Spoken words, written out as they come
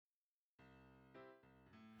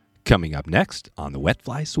Coming up next on the Wet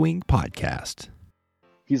Fly Swing podcast.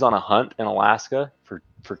 He's on a hunt in Alaska for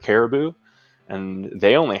caribou, and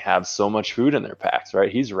they only have so much food in their packs, right?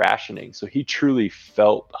 He's rationing. So he truly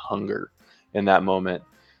felt hunger in that moment.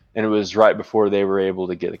 And it was right before they were able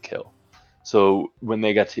to get a kill. So when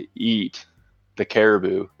they got to eat the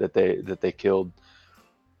caribou that they killed,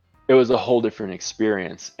 it was a whole different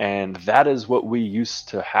experience. And that is what we used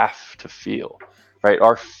to have to feel, right?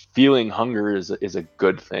 Our feeling hunger is a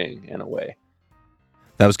good thing in a way.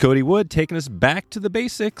 That was Cody Wood taking us back to the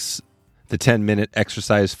basics, the 10-minute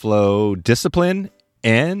exercise flow, discipline,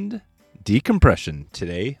 and decompression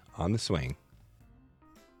today on the swing.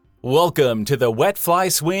 Welcome to the Wet Fly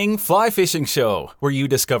Swing Fly Fishing Show, where you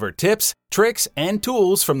discover tips, tricks, and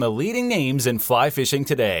tools from the leading names in fly fishing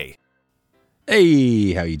today.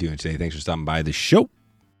 Hey, how you doing today? Thanks for stopping by the show.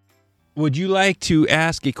 Would you like to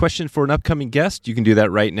ask a question for an upcoming guest? You can do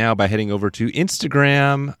that right now by heading over to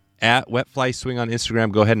Instagram at Wet Fly Swing on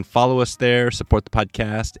Instagram. Go ahead and follow us there, support the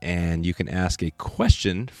podcast, and you can ask a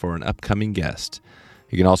question for an upcoming guest.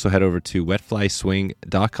 You can also head over to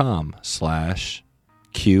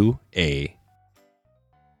wetflyswing.com/QA.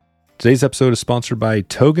 Today's episode is sponsored by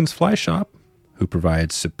Togen's Fly Shop, who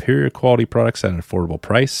provides superior quality products at an affordable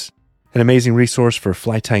price. An amazing resource for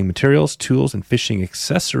fly tying materials, tools, and fishing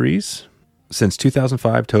accessories. Since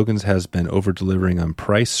 2005, Togens has been over-delivering on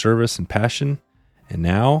price, service, and passion. And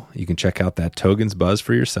now you can check out that Togens buzz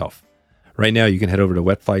for yourself. Right now, you can head over to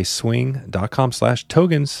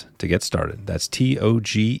wetflyswing.com/Togens to get started. That's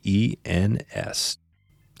TOGENS.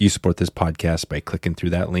 You support this podcast by clicking through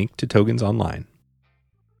that link to Togens online.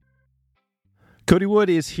 Cody Wood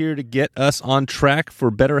is here to get us on track for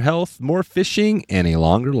better health, more fishing, and a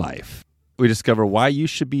longer life. We discover why you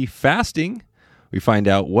should be fasting. We find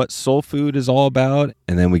out what soul food is all about,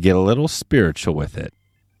 and then we get a little spiritual with it.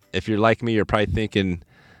 If you're like me, you're probably thinking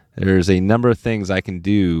there's a number of things I can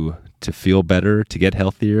do to feel better, to get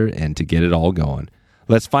healthier, and to get it all going.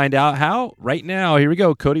 Let's find out how right now. Here we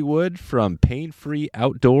go. Cody Wood from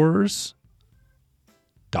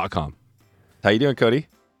painfreeoutdoors.com. How you doing, Cody?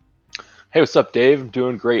 Hey, what's up, Dave? I'm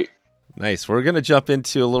doing great. Nice. We're going to jump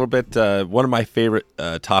into a little bit one of my favorite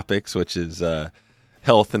topics, which is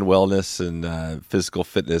health and wellness and physical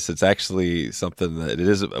fitness. It's actually something that it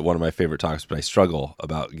is one of my favorite topics, but I struggle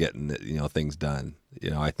about getting things done.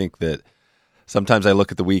 I think that sometimes I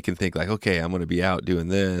look at the week and think like, okay, I'm going to be out doing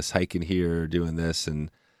this, hiking here, doing this, and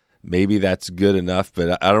maybe that's good enough.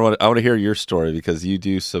 But I want to hear your story because you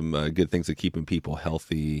do some good things at keeping people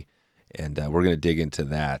healthy. And we're going to dig into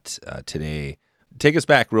that today. Take us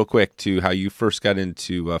back real quick to how you first got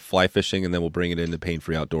into fly fishing, and then we'll bring it into Pain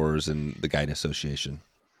Free Outdoors and the Guide Association.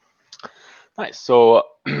 Nice. So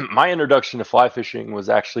my introduction to fly fishing was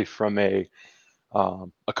actually from a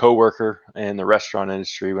coworker in the restaurant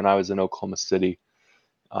industry when I was in Oklahoma City.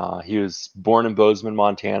 He was born in Bozeman,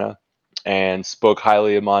 Montana, and spoke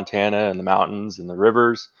highly of Montana and the mountains and the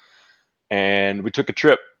rivers. And we took a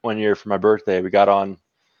trip one year for my birthday. We got on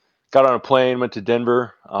a plane, went to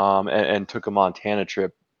Denver, and took a Montana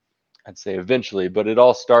trip, I'd say eventually. But it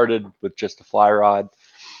all started with just a fly rod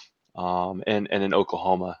and in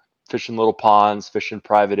Oklahoma, fishing little ponds, fishing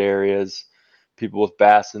private areas, people with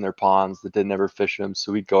bass in their ponds that didn't ever fish them.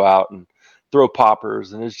 So we'd go out and throw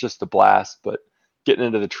poppers, and it's just a blast. But getting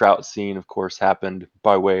into the trout scene, of course, happened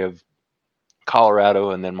by way of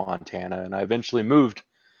Colorado and then Montana. And I eventually moved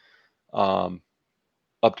up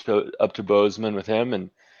to Bozeman with him,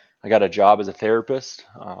 and I got a job as a therapist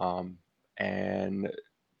and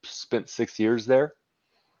spent 6 years there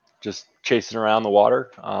just chasing around the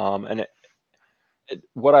water. And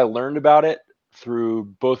what I learned about it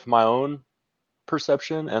through both my own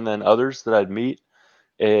perception and then others that I'd meet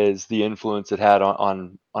is the influence it had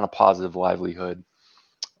on a positive livelihood.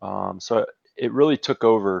 So it really took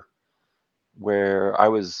over where I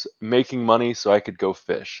was making money so I could go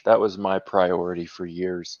fish. That was my priority for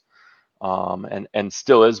years. And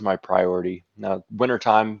still is my priority. Now,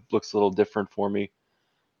 wintertime looks a little different for me.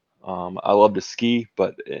 I love to ski,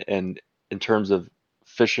 but in terms of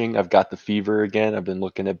fishing, I've got the fever again. I've been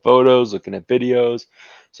looking at photos, looking at videos.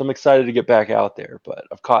 So I'm excited to get back out there. But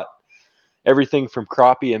I've caught everything from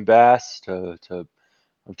crappie and bass to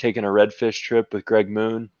I'm taking a redfish trip with Greg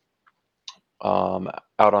Moon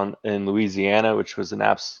out in Louisiana, which was an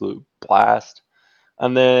absolute blast.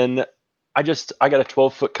 And then I got a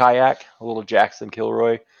 12-foot kayak, a little Jackson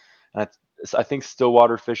Kilroy. And I think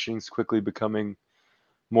stillwater fishing is quickly becoming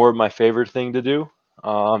more of my favorite thing to do,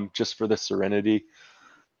 just for the serenity.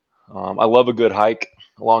 I love a good hike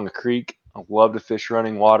along a creek. I love to fish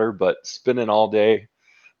running water, but spending all day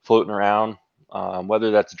floating around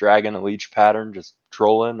whether that's dragging a leech pattern, just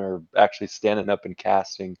trolling, or actually standing up and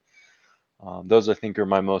casting. Those I think are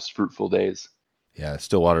my most fruitful days. Yeah,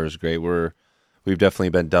 Stillwater is great. We've definitely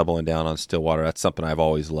been doubling down on Stillwater. That's something I've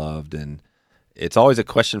always loved, and it's always a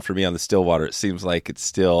question for me on the Stillwater. It seems like it's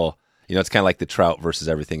still, it's kind of like the trout versus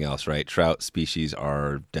everything else, right? Trout species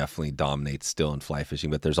are definitely dominate still in fly fishing,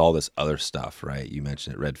 but there's all this other stuff, right? You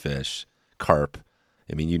mentioned it, redfish, carp.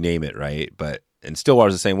 I mean, you name it, right? But and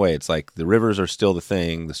Stillwater's the same way. It's like the rivers are still the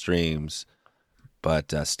thing, the streams,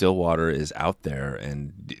 but Stillwater is out there.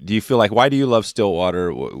 And do you feel like, why do you love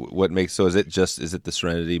Stillwater? What makes, so is it the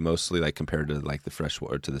serenity mostly, like compared to like the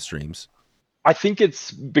freshwater, to the streams? I think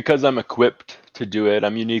it's because I'm equipped to do it.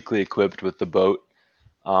 I'm uniquely equipped with the boat.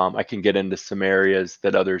 I can get into some areas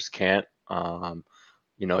that others can't.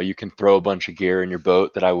 You can throw a bunch of gear in your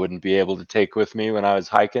boat that I wouldn't be able to take with me when I was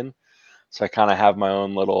hiking. So I kind of have my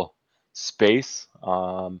own little space.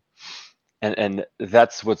 And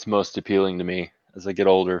that's what's most appealing to me as I get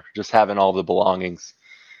older, just having all the belongings.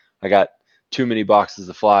 I got too many boxes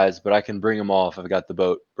of flies, but I can bring them all if I've got the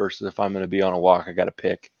boat, versus if I'm going to be on a walk, I got to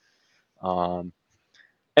pick.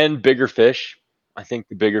 And bigger fish. I think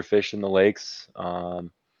the bigger fish in the lakes,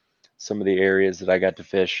 some of the areas that I got to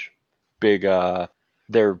fish, big,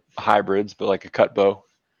 they're hybrids, but like a cut bow.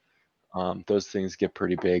 Those things get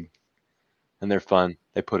pretty big and they're fun.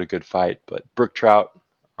 They put a good fight, but brook trout,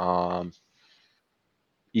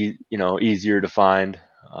 easier to find.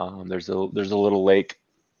 There's a little lake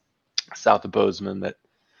south of Bozeman that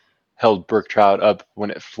held brook trout up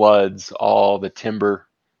when it floods. All the timber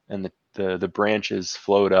and the branches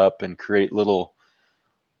float up and create little,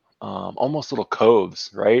 almost little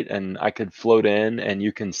coves, right? And I could float in, and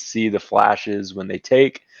you can see the flashes when they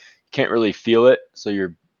take. You can't really feel it, so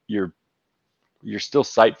you're still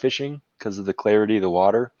sight fishing because of the clarity of the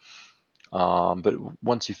water. But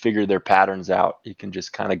once you figure their patterns out, you can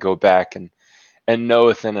just kind of go back and know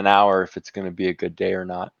within an hour if it's going to be a good day or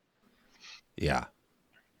not. Yeah,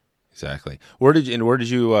 exactly. Where did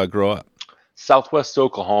you grow up? Southwest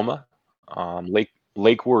Oklahoma, Lake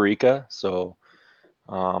Waurika. So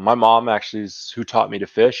my mom actually is who taught me to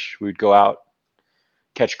fish. We'd go out,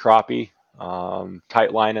 catch crappie,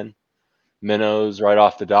 tight lining, minnows right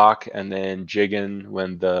off the dock, and then jigging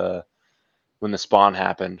when the spawn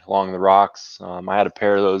happened along the rocks. I had a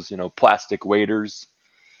pair of those, plastic waders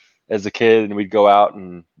as a kid, and we'd go out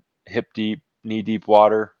and hip deep, knee deep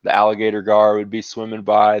water. The alligator gar would be swimming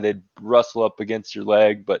by. They'd rustle up against your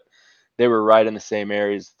leg, but they were right in the same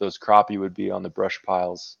areas those crappie would be on the brush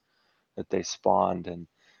piles that they spawned. And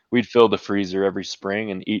we'd fill the freezer every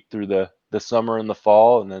spring and eat through the summer and the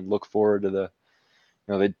fall, and then look forward to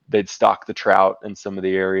they'd stock the trout in some of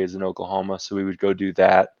the areas in Oklahoma. So we would go do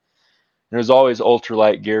that. And it was always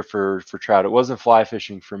ultralight gear for trout. It wasn't fly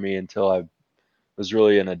fishing for me until I was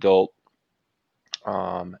really an adult,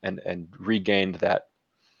 and regained that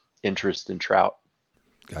interest in trout.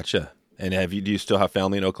 Gotcha. And do you still have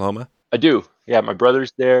family in Oklahoma? I do. Yeah, my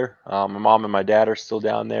brother's there. My mom and my dad are still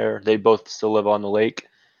down there. They both still live on the lake.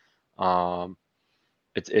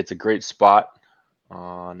 It's a great spot.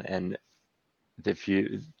 And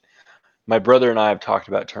my brother and I have talked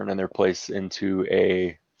about turning their place into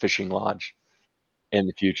a fishing lodge in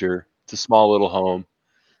the future. It's a small little home.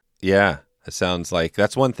 Yeah, it sounds like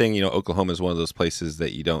that's one thing. Oklahoma is one of those places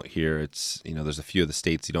that you don't hear. It's, there's a few of the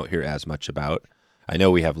states you don't hear as much about. I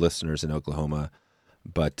know we have listeners in Oklahoma,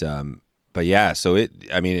 but yeah. So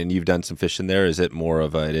and you've done some fishing there. Is it more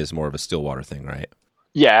of a Stillwater thing, right?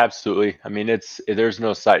 Yeah, absolutely. I mean, there's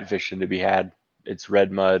no sight fishing to be had. It's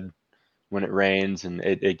red mud when it rains, and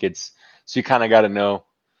it gets, so you kind of got to know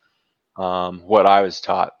what I was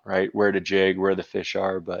taught, right? Where to jig, where the fish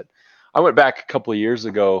are. But I went back a couple of years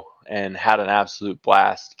ago and had an absolute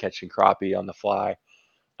blast catching crappie on the fly.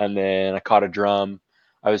 And then I caught a drum.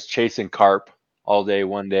 I was chasing carp all day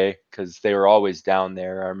one day because they were always down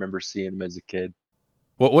there. I remember seeing them as a kid.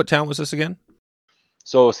 What town was this again?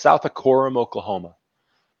 So south of Coram, Oklahoma,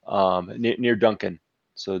 near Duncan.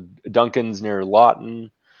 So Duncan's near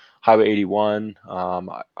Lawton, Highway 81.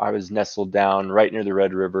 I was nestled down right near the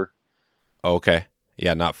Red River. Oh, okay.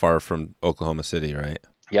 Yeah, not far from Oklahoma City, right?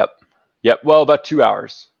 Yep. Well, about 2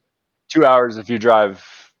 hours. 2 hours if you drive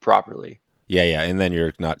properly. Yeah. And then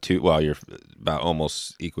you're not too, well, you're about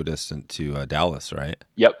almost equidistant to Dallas, right?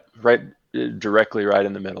 Yep. Right. Directly right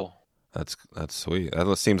in the middle. That's sweet.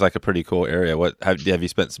 That seems like a pretty cool area. Have you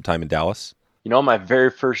spent some time in Dallas? My very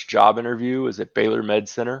first job interview was at Baylor Med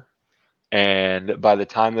Center. And by the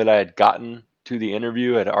time that I had gotten to the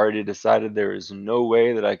interview, I had already decided there was no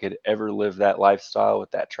way that I could ever live that lifestyle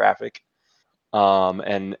with that traffic.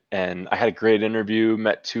 And I had a great interview,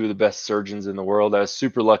 met two of the best surgeons in the world. I was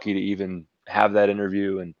super lucky to even have that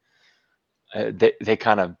interview, and they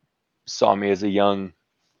kind of saw me as a young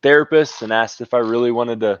therapist and asked if I really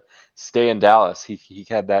wanted to stay in Dallas. He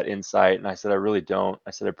had that insight, and I said I really don't.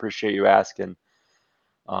 I said I appreciate you asking.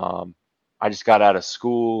 Um, I just got out of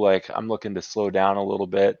school, like I'm looking to slow down a little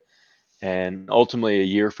bit. And ultimately, a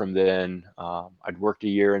year from then, I'd worked a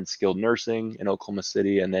year in skilled nursing in Oklahoma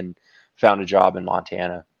City, and then found a job in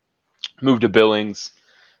Montana. Moved to Billings,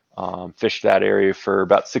 fished that area for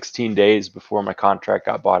about 16 days before my contract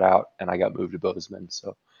got bought out, and I got moved to Bozeman.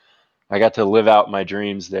 So I got to live out my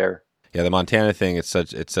dreams there. Yeah, the Montana thing, it's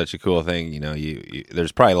such a cool thing. You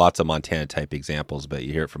there's probably lots of Montana type examples, but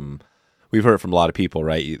we've heard it from a lot of people,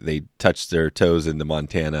 right? They touched their toes into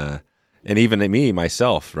Montana, and even me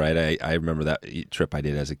myself, right? I remember that trip I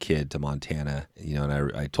did as a kid to Montana,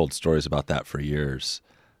 and I told stories about that for years.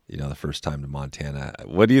 The first time to Montana.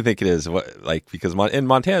 What do you think it is? Because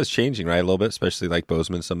Montana's changing, right, a little bit, especially like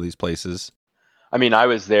Bozeman, some of these places. I mean, I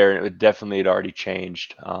was there, and it had already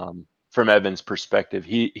changed. From Evan's perspective,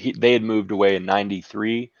 they had moved away in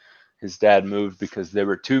 '93. His dad moved because there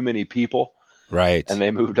were too many people, right? And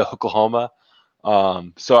they moved to Oklahoma.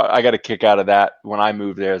 So I got a kick out of that. When I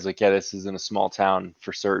moved there, I was like, yeah, this is in a small town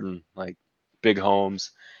for certain, like big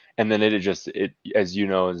homes. And then it as you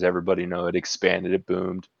know, as everybody know, it expanded, it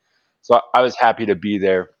boomed. So I was happy to be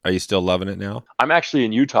there. Are you still loving it now? I'm actually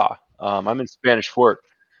in Utah. I'm in Spanish Fort.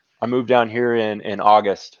 I moved down here in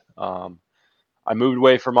August. I moved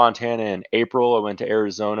away from Montana in April. I went to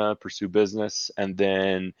Arizona, pursue business, and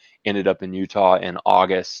then ended up in Utah in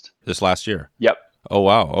August. This last year? Yep. Oh,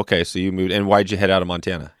 wow. Okay, so you moved. And why'd you head out of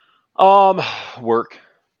Montana?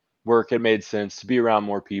 Work. It made sense to be around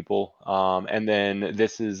more people. And then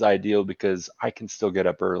this is ideal because I can still get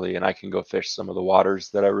up early and I can go fish some of the waters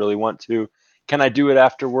that I really want to. Can I do it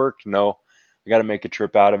after work? No. I got to make a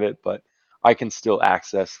trip out of it, but I can still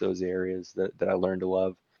access those areas that I learned to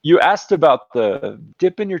love. You asked about the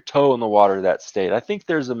dipping your toe in the water of that state. I think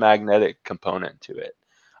there's a magnetic component to it.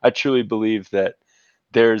 I truly believe that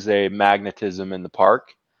there's a magnetism in the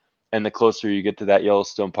park, and the closer you get to that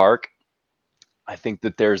Yellowstone Park, I think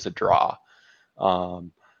that there's a draw.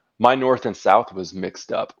 My north and south was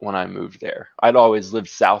mixed up when I moved there. I'd always lived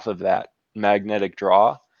south of that magnetic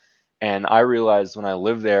draw, and I realized when I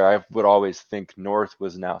lived there, I would always think north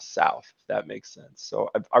was now south, if that makes sense. So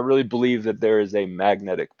I really believe that there is a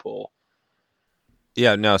magnetic pull.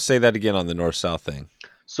 Yeah, no, say that again on the north-south thing.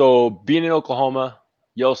 So being in Oklahoma,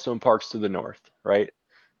 Yellowstone Park's to the north, right?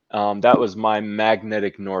 That was my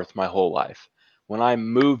magnetic north my whole life. When I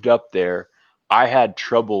moved up there, I had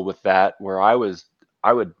trouble with that, where I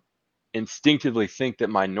would instinctively think that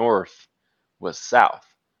my north was south,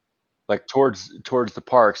 like towards the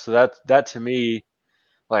park. So that to me,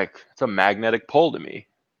 like, it's a magnetic pull to me.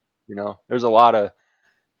 There's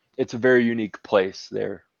it's a very unique place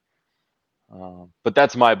there. But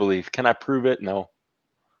that's my belief. Can I prove it? No.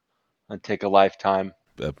 It'd take a lifetime.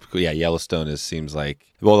 Yeah, Yellowstone seems like,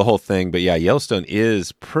 well, the whole thing, but yeah, Yellowstone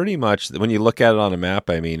is pretty much, when you look at it on a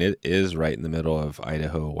map, I mean, it is right in the middle of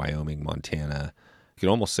Idaho, Wyoming, Montana. You can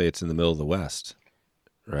almost say it's in the middle of the West,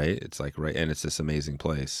 right? It's like right, and it's this amazing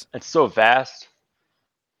place. It's so vast.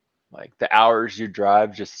 Like the hours you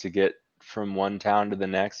drive just to get from one town to the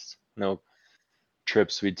next.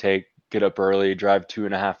 Trips we'd take, get up early, drive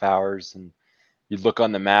 2.5 hours, and you'd look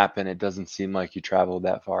on the map and it doesn't seem like you traveled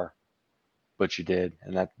that far. But you did,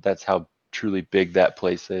 and that's how truly big that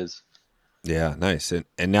place is. Yeah, nice.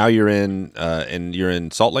 And now you're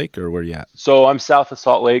in Salt Lake, or where are you at? So I'm south of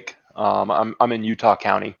Salt Lake. I'm in Utah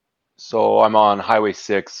County, so I'm on Highway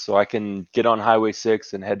 6. So I can get on Highway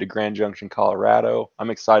 6 and head to Grand Junction, Colorado.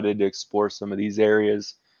 I'm excited to explore some of these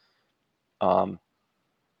areas.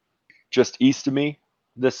 Just east of me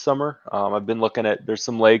this summer, I've been looking at. There's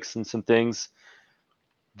some lakes and some things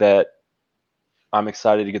that I'm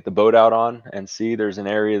excited to get the boat out on and see. There's an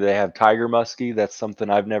area they have tiger muskie. That's something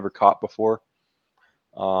I've never caught before.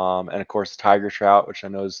 And of course, tiger trout, which I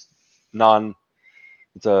know is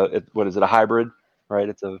what is it? A hybrid, right?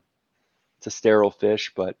 It's a sterile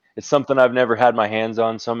fish, but it's something I've never had my hands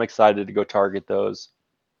on. So I'm excited to go target those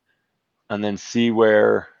and then see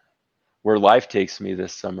where life takes me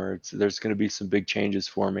this summer. There's going to be some big changes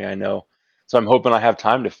for me, I know. So I'm hoping I have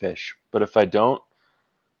time to fish, but if I don't,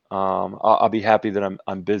 I'll be happy that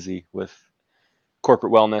I'm busy with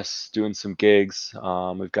corporate wellness, doing some gigs.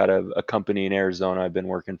 We've got a company in Arizona I've been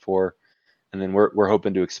working for, and then we're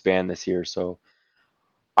hoping to expand this year. So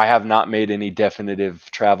I have not made any definitive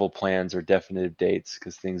travel plans or definitive dates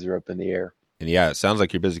because things are up in the air. And yeah, it sounds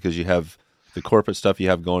like you're busy because you have the corporate stuff you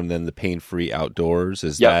have going, then the pain-free outdoors,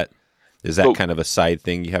 is Yep. that kind of a side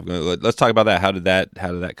thing you have going? Let's talk about that. How did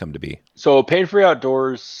that come to be? So pain-free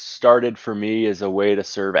outdoors started for me as a way to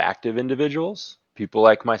serve active individuals, people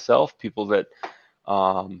like myself, people that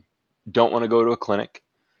don't want to go to a clinic,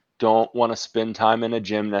 don't want to spend time in a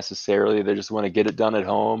gym necessarily. They just want to get it done at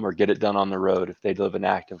home or get it done on the road if they live an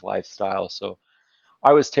active lifestyle. So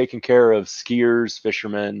I was taking care of skiers,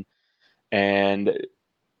 fishermen, and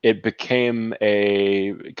it became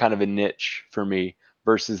a kind of a niche for me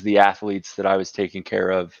versus the athletes that I was taking care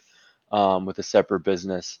of with a separate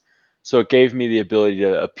business. So it gave me the ability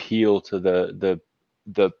to appeal to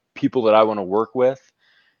the people that I want to work with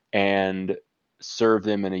and serve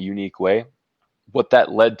them in a unique way. What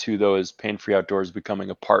that led to, though, is Pain Free Outdoors becoming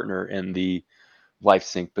a partner in the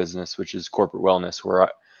LifeSync business, which is corporate wellness, where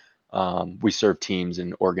we serve teams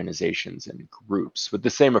and organizations and groups with the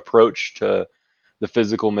same approach to the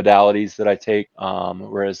physical modalities that I take,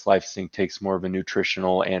 whereas LifeSync takes more of a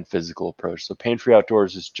nutritional and physical approach. So Pain Free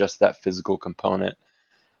Outdoors is just that physical component.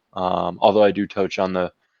 Although I do touch on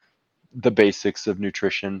the basics of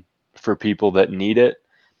nutrition for people that need it,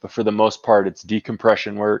 but for the most part, it's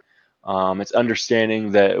decompression work. It's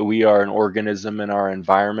understanding that we are an organism in our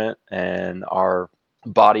environment and our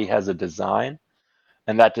body has a design,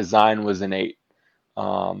 and that design was innate,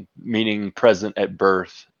 meaning present at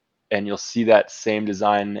birth. And you'll see that same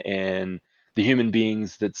design in the human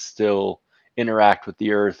beings that still interact with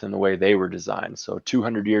the earth and the way they were designed. So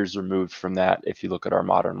 200 years removed from that, if you look at our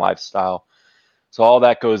modern lifestyle. So all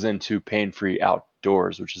that goes into pain-free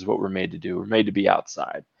outdoors, which is what we're made to do. We're made to be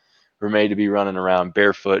outside. We're made to be running around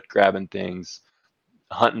barefoot, grabbing things,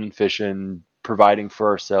 hunting, fishing, providing for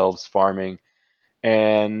ourselves, farming.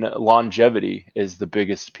 And longevity is the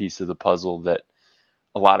biggest piece of the puzzle that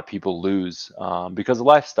a lot of people lose because of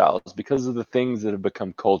lifestyles, because of the things that have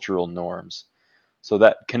become cultural norms. So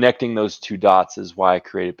that connecting those two dots is why I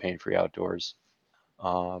created Pain Free Outdoors.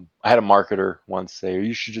 I had a marketer once say,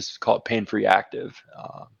 you should just call it Pain Free Active.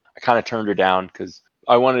 I kind of turned her down because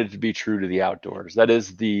I wanted it to be true to the outdoors. That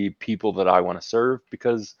is the people that I want to serve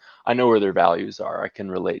because I know where their values are. I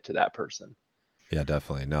can relate to that person. Yeah,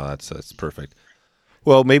 definitely. No, that's perfect.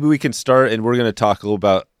 Well, maybe we can start, and we're going to talk a little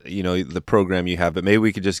about, the program you have, but maybe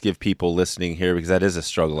we could just give people listening here, because that is a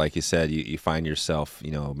struggle. Like you said, you find yourself,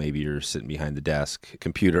 maybe you're sitting behind the desk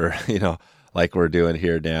computer, like we're doing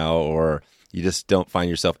here now, or you just don't find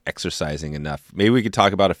yourself exercising enough. Maybe we could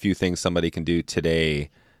talk about a few things somebody can do today,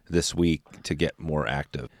 this week, to get more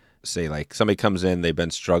active. Say like somebody comes in, they've been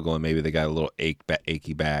struggling, maybe they got a little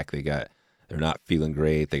achy back, they're not feeling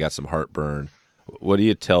great, they got some heartburn. What do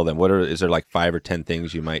you tell them? Is there like 5 or 10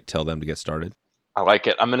 things you might tell them to get started? I like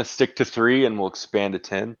it. I'm going to stick to 3 and we'll expand to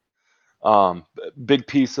 10. Big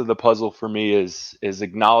piece of the puzzle for me is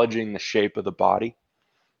acknowledging the shape of the body.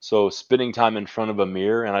 So spending time in front of a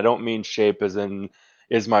mirror, and I don't mean shape as in,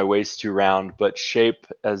 is my waist too round, but shape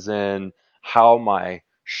as in how my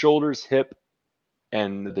shoulders, hip,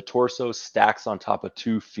 and the torso stacks on top of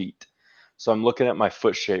 2 feet. So I'm looking at my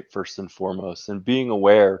foot shape first and foremost and being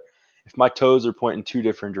aware if my toes are pointing 2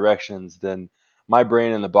 different directions, then my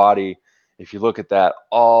brain and the body, if you look at that,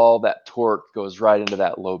 all that torque goes right into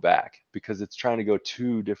that low back because it's trying to go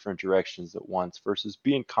 2 different directions at once versus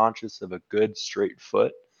being conscious of a good straight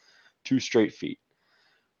foot, 2 straight feet.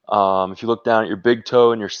 If you look down at your big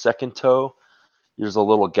toe and your second toe, there's a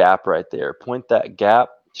little gap right there. Point that gap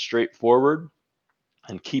straight forward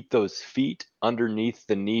and keep those feet underneath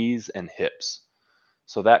the knees and hips.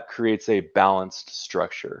 So that creates a balanced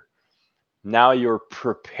structure. Now you're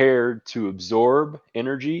prepared to absorb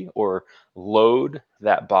energy or load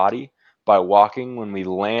that body by walking. When we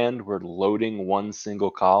land, we're loading one single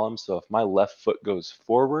column. So if my left foot goes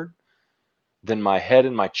forward, then my head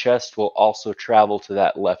and my chest will also travel to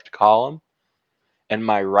that left column. And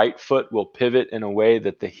my right foot will pivot in a way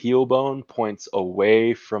that the heel bone points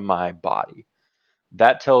away from my body.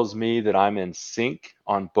 That tells me that I'm in sync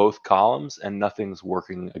on both columns and nothing's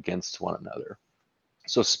working against one another.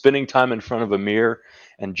 So spending time in front of a mirror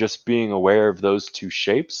and just being aware of those 2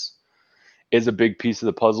 shapes is a big piece of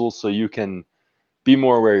the puzzle so you can be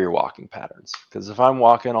more aware of your walking patterns. Because if I'm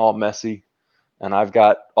walking all messy and I've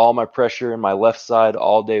got all my pressure in my left side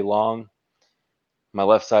all day long, my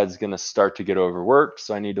left side is going to start to get overworked.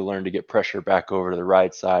 So I need to learn to get pressure back over to the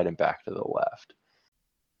right side and back to the left.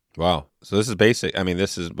 Wow. So this is basic. I mean,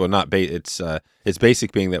 this is, well, not it's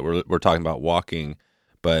basic being that we're talking about walking,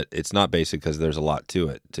 but it's not basic because there's a lot to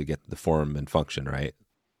it to get the form and function, right?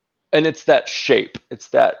 And it's that shape. It's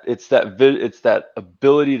that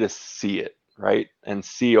ability to see it, right? And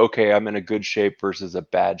see, okay, I'm in a good shape versus a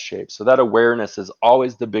bad shape. So that awareness is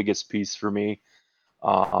always the biggest piece for me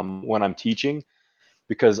when I'm teaching,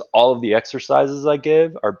 because all of the exercises I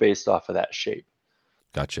give are based off of that shape.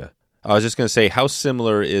 Gotcha. I was just going to say, how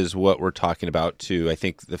similar is what we're talking about to, I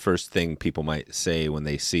think the first thing people might say when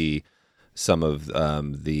they see some of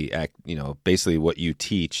basically what you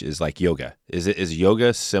teach is like yoga. Is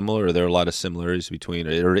yoga similar? Are there a lot of similarities between,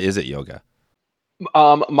 or is it yoga?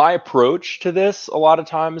 My approach to this a lot of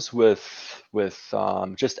times with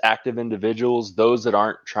just active individuals, those that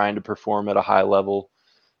aren't trying to perform at a high level,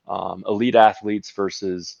 elite athletes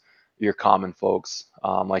versus your common folks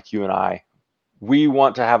like you and I, we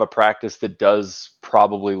want to have a practice that does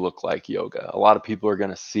probably look like yoga. A lot of people are going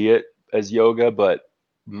to see it as yoga, but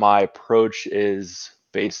my approach is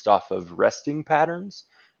based off of resting patterns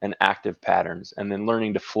and active patterns, and then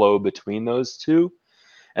learning to flow between those two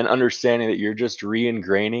and understanding that you're just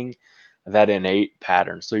re-ingraining that innate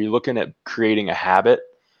pattern. So you're looking at creating a habit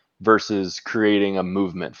versus creating a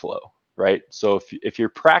movement flow, right? So if you're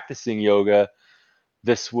practicing yoga,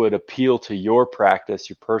 this would appeal to your practice,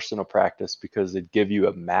 your personal practice, because it'd give you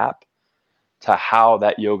a map to how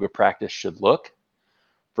that yoga practice should look.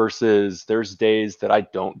 Versus there's days that I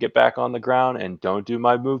don't get back on the ground and don't do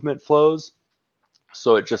my movement flows.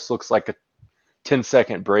 So it just looks like a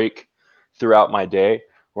 10-second break throughout my day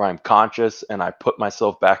where I'm conscious and I put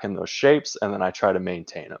myself back in those shapes and then I try to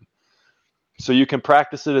maintain them. So you can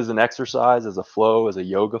practice it as an exercise, as a flow, as a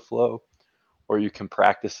yoga flow, or you can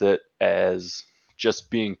practice it as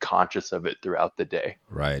just being conscious of it throughout the day.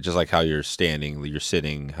 Right. Just like how you're standing, you're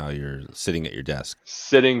sitting, how you're sitting at your desk.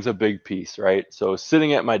 Sitting's a big piece, right? So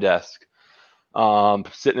sitting at my desk,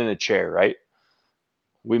 sitting in a chair, right?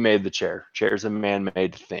 We made the chair. Chair's a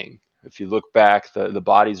man-made thing. If you look back, the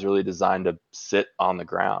body's really designed to sit on the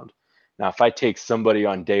ground. Now, if I take somebody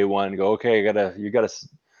on day one and go, okay, I'm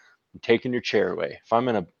taking your chair away. If I'm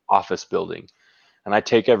in an office building and I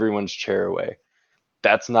take everyone's chair away,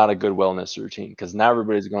 that's not a good wellness routine, because now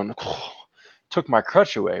everybody's going, oh, took my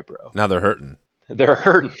crutch away, bro. Now they're hurting. They're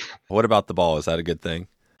hurting. What about the ball? Is that a good thing?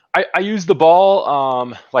 I use the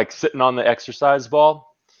ball like sitting on the exercise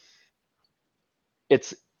ball.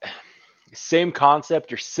 It's same concept.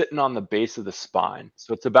 You're sitting on the base of the spine.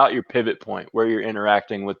 So it's about your pivot point where you're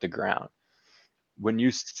interacting with the ground. When you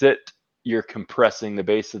sit, you're compressing the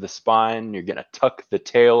base of the spine. You're going to tuck the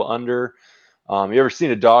tail under. You ever seen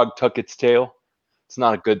a dog tuck its tail? It's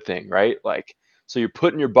not a good thing, right? So you're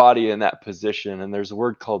putting your body in that position, and there's a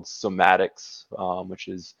word called somatics, which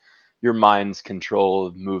is your mind's control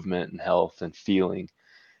of movement and health and feeling.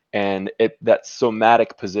 And that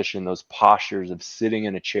somatic position, those postures of sitting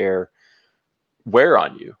in a chair, wear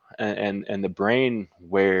on you, and the brain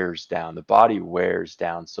wears down, the body wears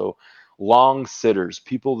down. So long sitters,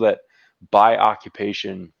 people that by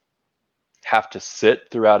occupation have to sit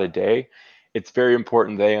throughout a day, it's very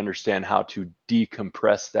important they understand how to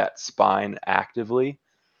decompress that spine actively,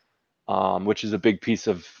 which is a big piece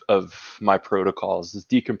of my protocols, is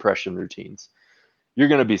decompression routines. You're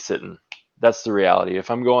going to be sitting. That's the reality.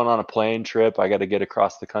 If I'm going on a plane trip, I got to get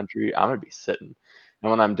across the country, I'm going to be sitting. And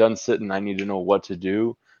when I'm done sitting, I need to know what to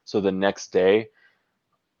do so the next day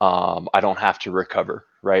I don't have to recover,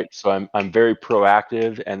 right? So I'm very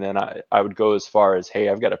proactive, and then I would go as far as, hey,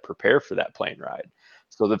 I've got to prepare for that plane ride.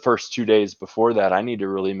 So the first 2 days before that, I need to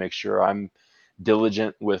really make sure I'm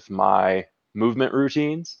diligent with my movement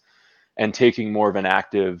routines and taking more of an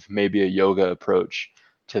active, maybe a yoga approach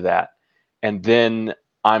to that. And then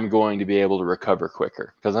I'm going to be able to recover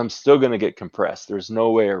quicker, because I'm still going to get compressed. There's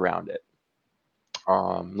no way around it.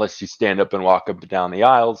 Unless you stand up and walk up and down the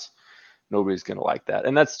aisles, nobody's going to like that.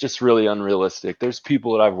 And that's just really unrealistic. There's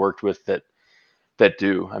people that I've worked with that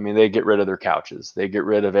do. I mean, they get rid of their couches, they get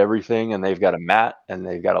rid of everything, and they've got a mat and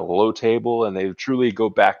they've got a low table, and they truly go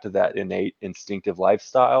back to that innate instinctive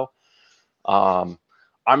lifestyle. I'm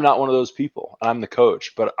not one of those people. I'm the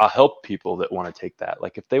coach, but I'll help people that want to take that.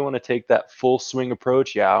 Like if they want to take that full swing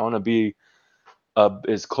approach, I want to be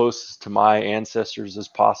as close to my ancestors as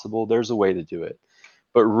possible. There's a way to do it.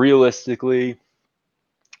 But realistically,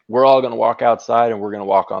 we're all going to walk outside and we're going to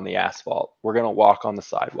walk on the asphalt. We're going to walk on the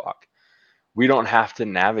sidewalk. We don't have to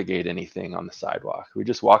navigate anything on the sidewalk. We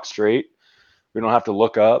just walk straight. We don't have to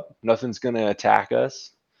look up. Nothing's going to attack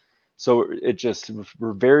us. So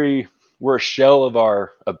we're a shell of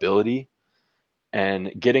our ability,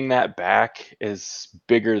 and getting that back is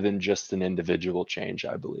bigger than just an individual change,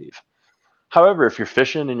 I believe. However, if you're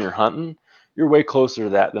fishing and you're hunting, you're way closer to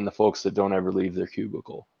that than the folks that don't ever leave their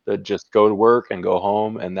cubicle, that just go to work and go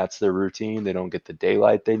home, and that's their routine. They don't get the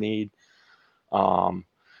daylight they need.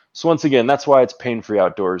 So once again, that's why it's pain-free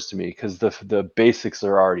outdoors to me, because the basics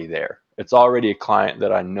are already there. It's already a client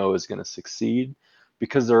that I know is going to succeed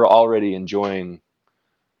because they're already enjoying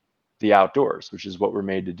the outdoors, which is what we're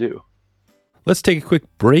made to do. Let's take a quick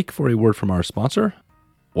break for a word from our sponsor.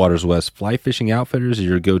 Waters West Fly Fishing Outfitters is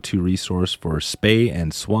your go-to resource for spay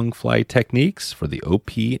and swung fly techniques for the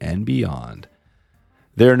OP and beyond.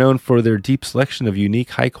 They're known for their deep selection of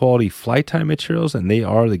unique, high-quality fly tying materials, and they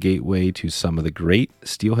are the gateway to some of the great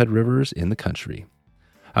steelhead rivers in the country.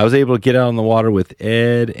 I was able to get out on the water with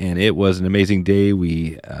Ed, and it was an amazing day.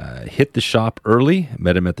 We hit the shop early,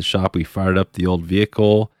 met him at the shop. We fired up the old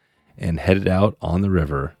vehicle and headed out on the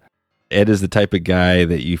river. Ed is the type of guy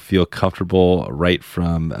that you feel comfortable right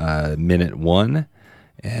from minute one,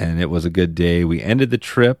 and it was a good day. We ended the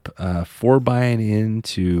trip 4-bying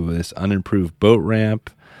into this unimproved boat ramp,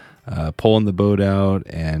 pulling the boat out,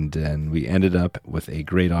 and we ended up with a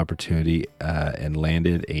great opportunity and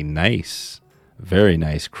landed a nice, very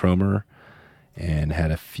nice chromer and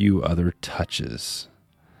had a few other touches.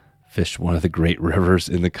 Fished one of the great rivers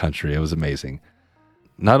in the country. It was amazing.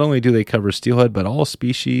 Not only do they cover steelhead, but all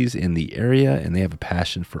species in the area, and they have a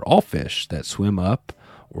passion for all fish that swim up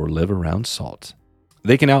or live around salt.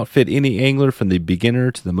 They can outfit any angler from the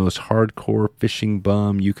beginner to the most hardcore fishing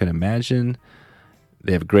bum you can imagine.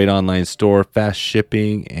 They have a great online store, fast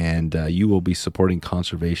shipping, and you will be supporting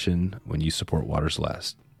conservation when you support Waters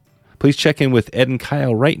West. Please check in with Ed and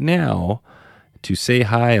Kyle right now to say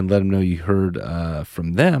hi and let them know you heard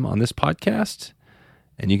from them on this podcast.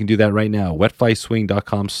 And you can do that right now,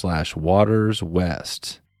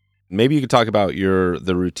 wetflyswing.com/waterswest. Maybe you could talk about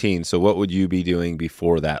the routine. So what would you be doing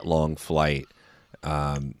before that long flight?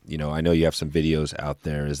 I know you have some videos out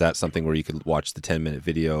there. Is that something where you could watch the 10-minute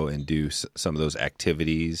video and do some of those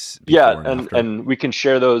activities? Yeah, and we can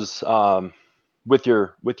share those with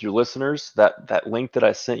your listeners. That link that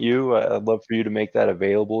I sent you, I'd love for you to make that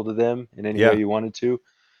available to them in any way you wanted to.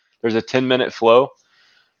 There's a 10-minute flow.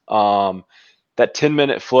 That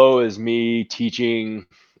 10-minute flow is me teaching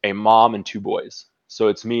a mom and 2 boys. So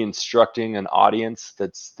it's me instructing an audience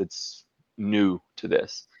that's new to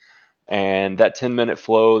this. And that 10-minute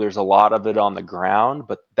flow, there's a lot of it on the ground,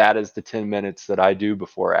 but that is the 10 minutes that I do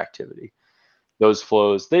before activity. Those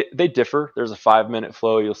flows, they differ. There's a 5-minute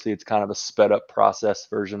flow. You'll see it's kind of a sped up process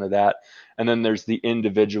version of that. And then there's the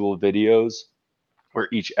individual videos where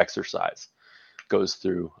each exercise goes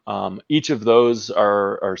through. Each of those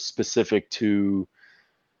are specific to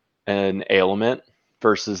an ailment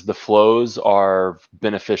versus the flows are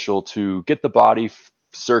beneficial to get the body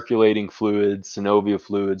circulating fluids, synovial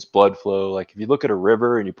fluids, blood flow. Like if you look at a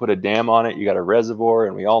river and you put a dam on it, you got a reservoir,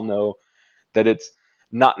 and we all know that it's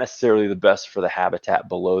not necessarily the best for the habitat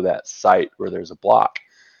below that site where there's a block.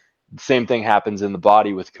 The same thing happens in the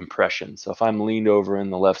body with compression. So if I'm leaned over in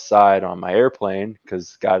the left side on my airplane,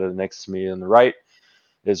 because the guy to the next to me on the right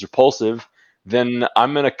is repulsive, then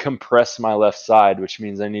I'm going to compress my left side, which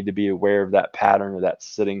means I need to be aware of that pattern or that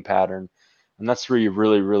sitting pattern. And that's where you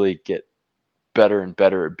really, really get better and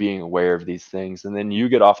better at being aware of these things. And then you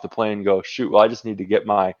get off the plane and go, shoot, well, I just need to get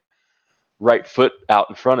my right foot out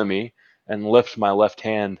in front of me and lift my left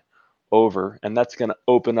hand over. And that's going to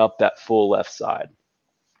open up that full left side.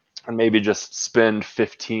 And maybe just spend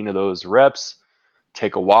 15 of those reps,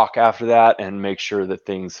 take a walk after that, and make sure that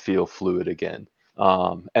things feel fluid again.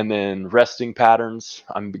 And then resting patterns,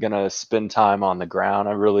 I'm going to spend time on the ground.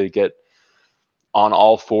 I really get on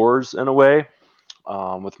all fours in a way,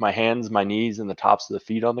 with my hands, my knees, and the tops of the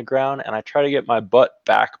feet on the ground. And I try to get my butt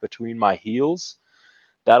back between my heels.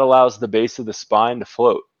 That allows the base of the spine to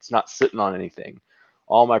float. It's not sitting on anything.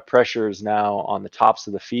 All my pressure is now on the tops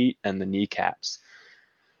of the feet and the kneecaps.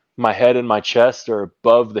 My head and my chest are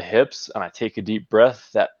above the hips, and I take a deep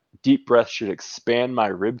breath. That deep breath should expand my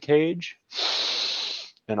rib cage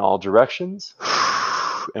in all directions.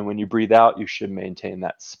 And when you breathe out, you should maintain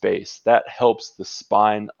that space. That helps the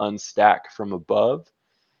spine unstack from above,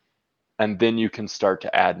 and then you can start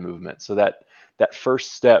to add movement. So that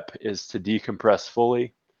first step is to decompress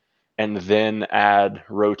fully and then add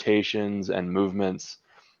rotations and movements.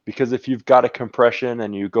 Because if you've got a compression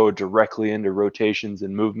and you go directly into rotations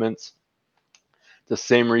and movements, the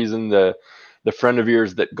same reason the friend of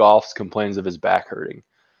yours that golfs complains of his back hurting.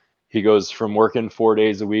 He goes from working 4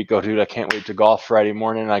 days a week, oh, dude, I can't wait to golf Friday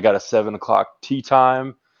morning. I got a 7 o'clock tee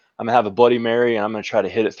time. I'm going to have a Bloody Mary, and I'm going to try to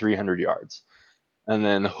hit it 300 yards. And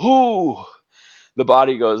then, the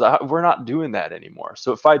body goes, we're not doing that anymore.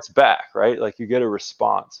 So it fights back, right? Like you get a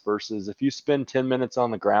response versus if you spend 10 minutes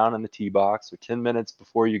on the ground in the tee box or 10 minutes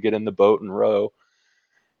before you get in the boat and row,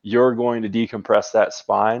 you're going to decompress that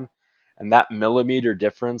spine. And that millimeter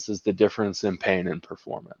difference is the difference in pain and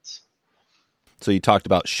performance. So you talked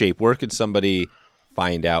about shape. Where could somebody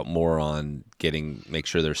find out more on make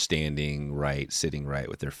sure they're standing right, sitting right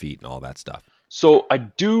with their feet and all that stuff? So I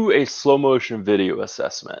do a slow motion video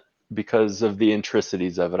assessment because of the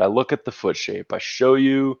intricacies of it. I look at the foot shape. I show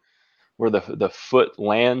you where the foot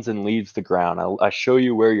lands and leaves the ground. I show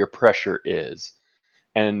you where your pressure is.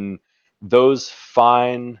 And those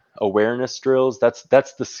fine awareness drills, that's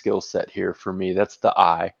the skill set here for me. That's the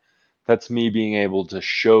eye. That's me being able to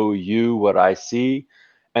show you what I see,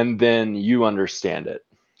 and then you understand it.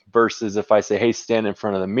 Versus if I say, hey, stand in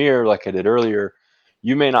front of the mirror like I did earlier,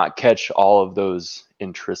 you may not catch all of those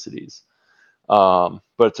intricacies. But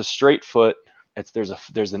it's a straight foot.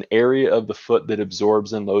 There's an area of the foot that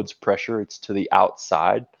absorbs and loads pressure. It's to the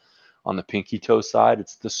outside. On the pinky toe side,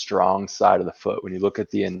 it's the strong side of the foot. When you look at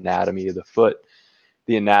the anatomy of the foot,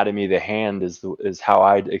 the anatomy of the hand is how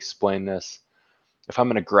I'd explain this. If I'm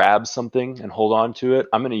going to grab something and hold on to it,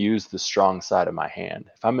 I'm going to use the strong side of my hand.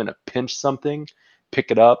 If I'm going to pinch something,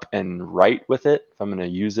 pick it up and write with it, if I'm going to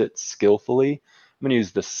use it skillfully, I'm going to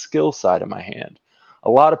use the skill side of my hand. A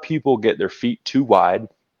lot of people get their feet too wide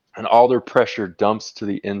and all their pressure dumps to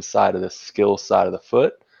the inside of the skill side of the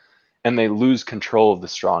foot, and they lose control of the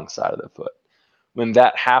strong side of the foot. When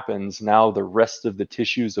that happens, now the rest of the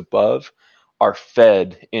tissues above are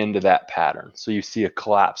fed into that pattern. So you see a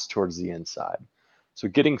collapse towards the inside. So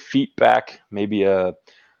getting feet back, maybe a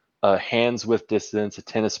hands width distance, a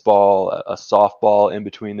tennis ball, a softball in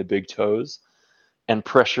between the big toes, and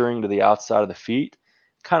pressuring to the outside of the feet,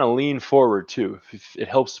 kind of lean forward too. It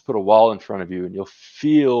helps to put a wall in front of you, and you'll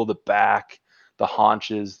feel the back, the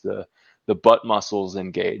haunches, the butt muscles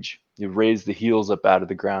engage. You raise the heels up out of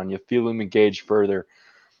the ground. You feel them engage further.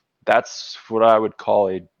 That's what I would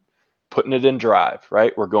call putting it in drive,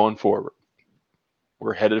 right? We're going forward.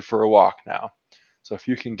 We're headed for a walk now. So if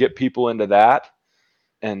you can get people into that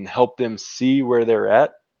and help them see where they're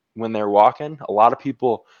at when they're walking, a lot of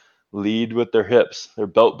people lead with their hips. Their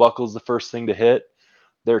belt buckle's the first thing to hit.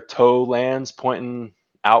 Their toe lands pointing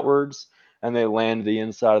outwards, and they land the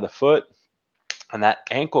inside of the foot. And that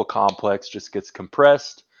ankle complex just gets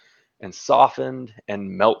compressed and softened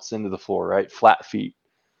and melts into the floor, right? Flat feet.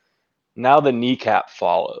 Now the kneecap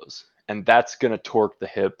follows, and that's going to torque the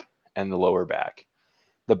hip and the lower back.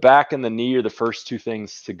 The back and the knee are the first two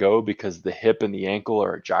things to go because the hip and the ankle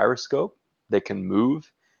are a gyroscope. They can move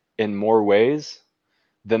in more ways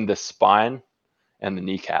than the spine and the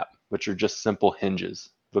kneecap, which are just simple hinges.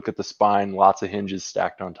 Look at the spine, lots of hinges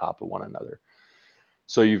stacked on top of one another.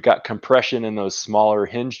 So you've got compression in those smaller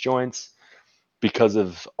hinge joints because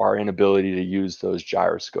of our inability to use those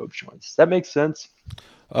gyroscope joints. Does that make sense?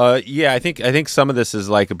 Yeah, I think some of this is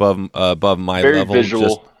like above my Very level.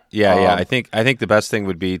 visual. Yeah. I think the best thing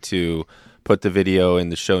would be to put the video in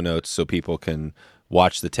the show notes so people can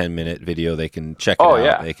watch the 10-minute video. They can check it out.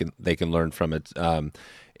 Yeah. They can learn from it.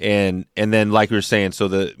 And then like we were saying,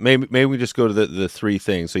 so maybe we just go to the three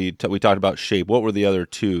things. So we talked about shape. What were the other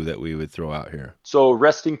two that we would throw out here? So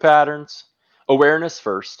resting patterns, awareness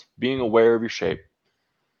first, being aware of your shape,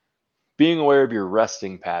 being aware of your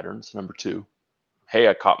resting patterns. Number two, hey,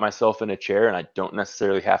 I caught myself in a chair and I don't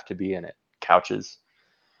necessarily have to be in it. Couches.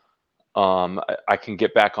 I can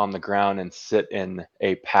get back on the ground and sit in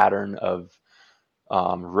a pattern of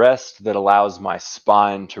rest that allows my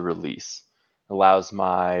spine to release, allows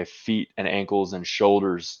my feet and ankles and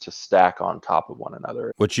shoulders to stack on top of one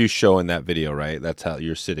another. What you show in that video, right? That's how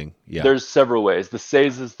you're sitting. Yeah. There's several ways. The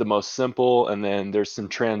Says is the most simple, and then there's some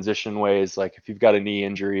transition ways. Like if you've got a knee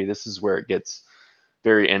injury, this is where it gets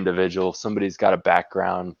very individual. Somebody's got a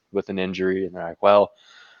background with an injury, and they're like, well,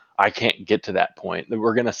 I can't get to that point.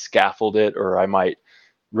 We're going to scaffold it, or I might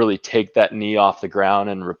really take that knee off the ground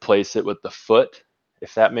and replace it with the foot,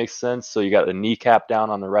 if that makes sense. So you got a kneecap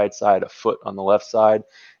down on the right side, a foot on the left side,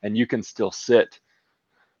 and you can still sit.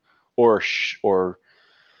 Or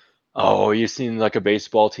you seen like a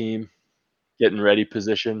baseball team getting ready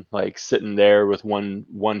position, like sitting there with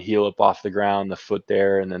one heel up off the ground, the foot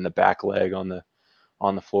there, and then the back leg on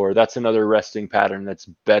the floor. That's another resting pattern that's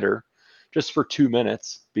better. Just for 2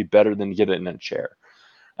 minutes, be better than get it in a chair.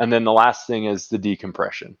 And then the last thing is the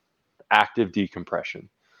decompression, active decompression.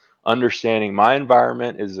 Understanding my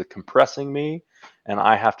environment is compressing me, and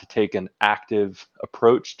I have to take an active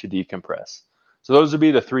approach to decompress. So those would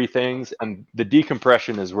be the three things, and the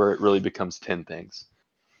decompression is where it really becomes 10 things.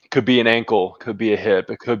 It could be an ankle, could be a hip,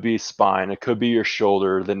 it could be spine, it could be your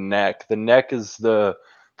shoulder, the neck. The neck is the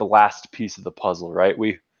last piece of the puzzle, right?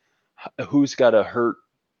 Who's got a hurt,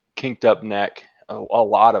 kinked up neck? A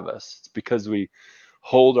lot of us. It's because we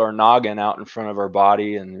hold our noggin out in front of our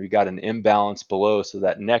body, and we got an imbalance below, so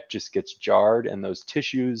that neck just gets jarred, and those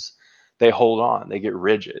tissues, they hold on, they get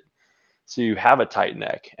rigid. So you have a tight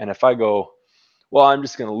neck. And if I go, well, I'm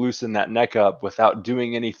just going to loosen that neck up without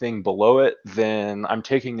doing anything below it, then I'm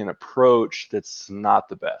taking an approach that's not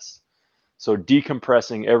the best. So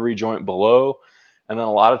decompressing every joint below, and then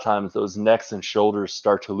a lot of times those necks and shoulders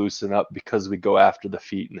start to loosen up because we go after the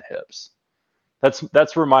feet and the hips.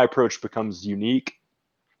 That's where my approach becomes unique,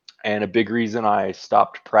 and a big reason I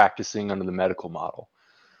stopped practicing under the medical model,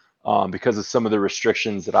 because of some of the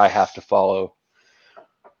restrictions that I have to follow.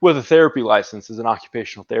 With a therapy license as an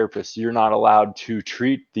occupational therapist, you're not allowed to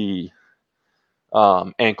treat the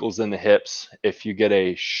ankles and the hips if you get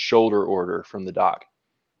a shoulder order from the doc.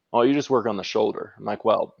 Oh, you just work on the shoulder. I'm like,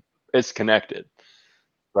 well, it's connected,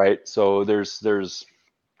 right? So there's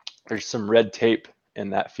some red tape in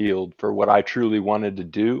that field for what I truly wanted to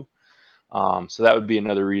do. So that would be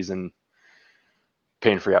another reason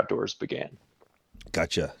Pain Free Outdoors began.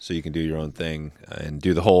 Gotcha. So you can do your own thing and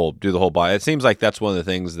do the whole body. It seems like that's one of the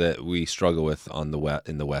things that we struggle with in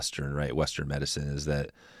the Western, right? Western medicine is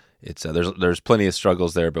that it's there's plenty of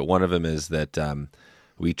struggles there, but one of them is that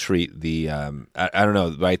we treat the I don't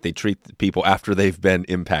know, right? They treat people after they've been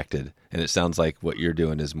impacted, and it sounds like what you're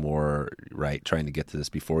doing is more right, trying to get to this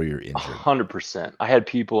before you're injured. 100%. I had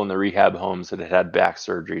people in the rehab homes that had back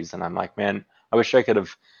surgeries, and I'm like, man, I wish I could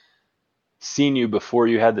have seen you before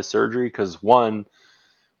you had the surgery, because one,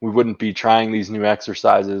 we wouldn't be trying these new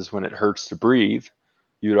exercises when it hurts to breathe.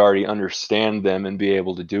 You'd already understand them and be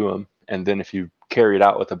able to do them. And then if you carry it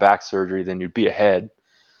out with a back surgery, then you'd be ahead.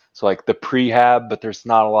 So like the prehab, but there's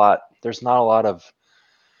not a lot of,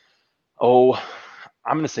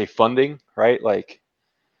 I'm going to say funding, right? Like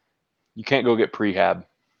you can't go get prehab.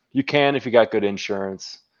 You can if you got good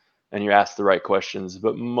insurance and you ask the right questions.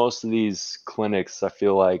 But most of these clinics, I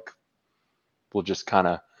feel like, will just kind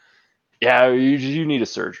of, yeah, you need a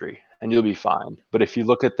surgery and you'll be fine. But if you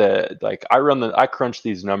look at I crunch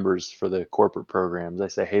these numbers for the corporate programs. I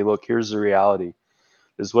say, hey, look, here's the reality.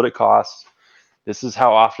 This is what it costs. This is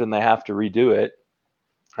how often they have to redo it.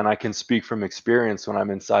 And I can speak from experience when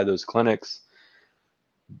I'm inside those clinics.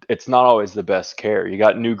 It's not always the best care. You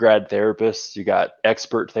got new grad therapists, you got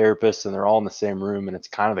expert therapists, and they're all in the same room, and it's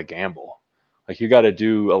kind of a gamble. Like you got to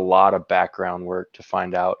do a lot of background work to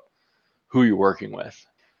find out who you're working with.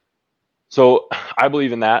 So I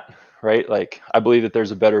believe in that, right? Like I believe that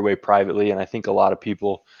there's a better way privately, and I think a lot of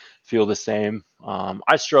people feel the same.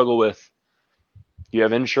 I struggle with, you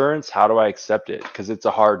have insurance? How do I accept it? Because it's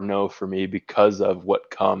a hard no for me because of what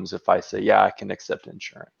comes if I say, yeah, I can accept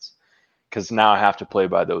insurance. Because now I have to play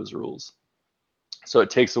by those rules. So it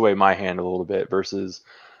takes away my hand a little bit versus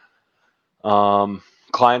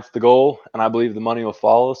client's the goal, and I believe the money will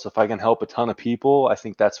follow. So if I can help a ton of people, I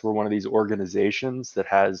think that's where one of these organizations that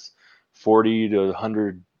has 40 to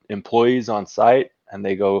 100 employees on site, and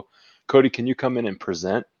they go, Cody, can you come in and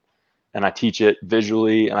present? And I teach it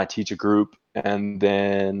visually, and I teach a group, and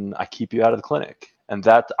then I keep you out of the clinic. And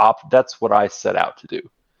that's what I set out to do.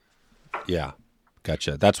 Yeah,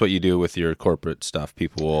 gotcha. That's what you do with your corporate stuff.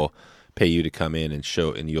 People will pay you to come in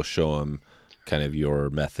and you'll show them kind of your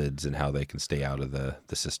methods and how they can stay out of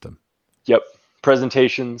the system. Yep.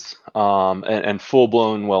 Presentations and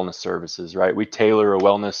full-blown wellness services, right? We tailor a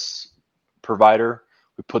wellness provider.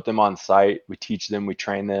 We put them on site. We teach them. We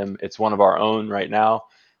train them. It's one of our own right now.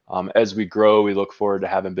 As we grow, we look forward to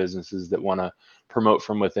having businesses that want to promote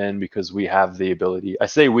from within, because we have the ability. I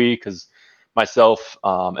say we because myself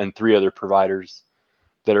and 3 other providers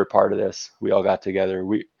that are part of this, we all got together.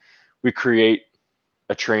 We create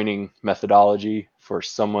a training methodology for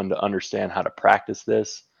someone to understand how to practice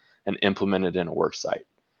this and implement it in a work site.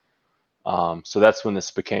 So that's when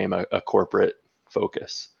this became a corporate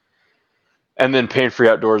focus. And then Pain Free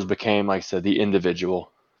Outdoors became, like I said, the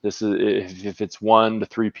individual. This is if it's 1 to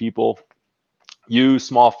 3 people, you,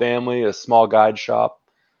 small family, a small guide shop,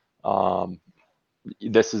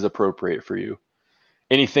 this is appropriate for you.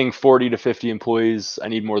 Anything 40 to 50 employees, I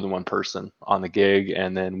need more than 1 person on the gig.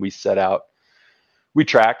 And then we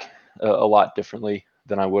track a lot differently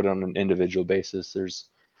than I would on an individual basis. There's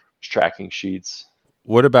tracking sheets.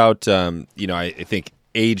 What about, I think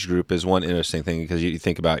age group is one interesting thing, because you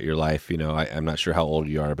think about your life, I'm not sure how old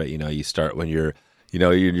you are, but, you start when you're, in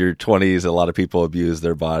your 20s, a lot of people abuse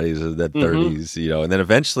their bodies in their 30s, and then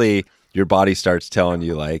eventually your body starts telling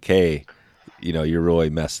you like, hey, you're really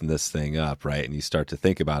messing this thing up, right? And you start to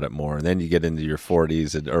think about it more, and then you get into your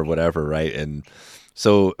 40s or whatever, right? And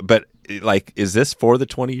so, but like, is this for the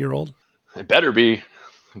 20-year-old? It better be.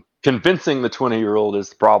 Convincing the 20-year-old is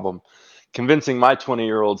the problem. convincing my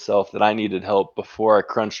 20-year-old self that I needed help before I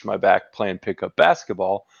crunched my back playing pickup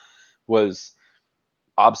basketball was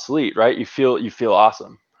obsolete, right? You feel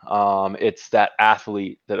awesome. It's that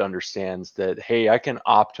athlete that understands that, hey, I can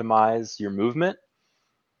optimize your movement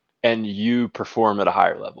and you perform at a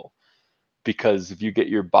higher level. Because if you get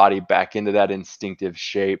your body back into that instinctive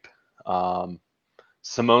shape,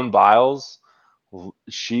 Simone Biles,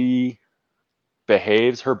 her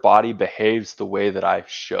body behaves the way that I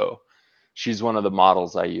show. She's one of the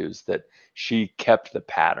models I use, that she kept the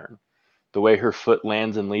pattern. The way her foot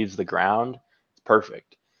lands and leaves the ground, it's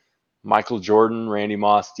perfect. Michael Jordan, Randy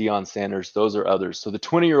Moss, Deion Sanders, those are others. So the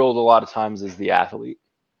 20-year-old a lot of times is the athlete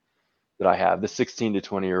that I have, the 16 to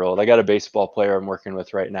 20-year-old. I got a baseball player I'm working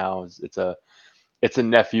with right now. It's a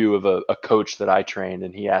nephew of a coach that I trained,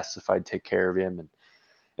 and he asked if I'd take care of him. And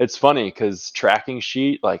it's funny because tracking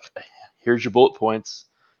sheet, like, here's your bullet points,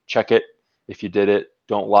 check it if you did it,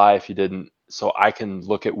 don't lie if you didn't. So I can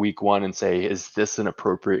look at week 1 and say, is this an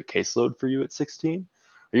appropriate caseload for you at 16?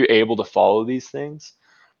 Are you able to follow these things?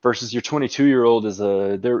 Versus your 22-year-old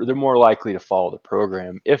they're more likely to follow the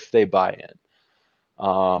program if they buy in.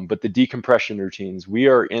 But the decompression routines, we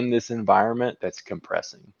are in this environment that's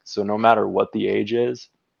compressing. So no matter what the age is,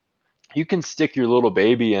 you can stick your little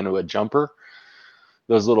baby into a jumper.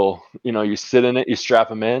 Those little, you sit in it, you strap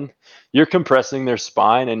them in, you're compressing their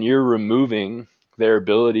spine and you're removing their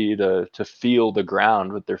ability to feel the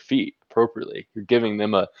ground with their feet appropriately. You're giving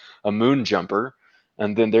them a moon jumper,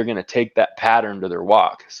 and then they're going to take that pattern to their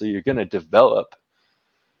walk. So you're going to develop.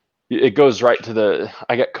 It goes right to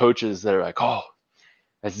I got coaches that are like, oh,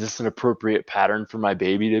 is this an appropriate pattern for my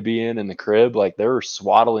baby to be in the crib? Like, they're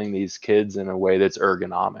swaddling these kids in a way that's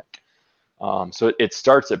ergonomic. So it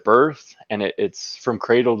starts at birth, and it's from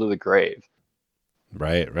cradle to the grave.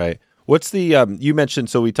 Right. What's the, you mentioned,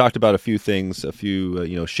 so we talked about a few things,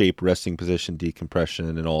 shape, resting position,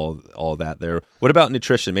 decompression, and all that there. What about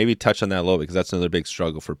nutrition? Maybe touch on that a little bit, because that's another big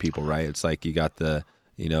struggle for people, right? It's like you got the,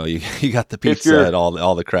 you got the pizza and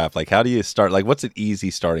all the crap. Like, how do you start? Like, what's an easy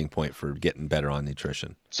starting point for getting better on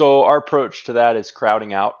nutrition? So our approach to that is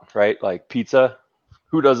crowding out, right? Like pizza.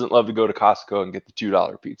 Who doesn't love to go to Costco and get the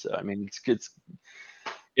 $2 pizza? I mean,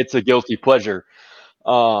 it's a guilty pleasure.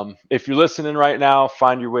 If you're listening right now,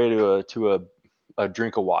 find your way to a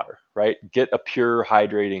drink of water, right? Get a pure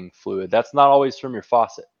hydrating fluid. That's not always from your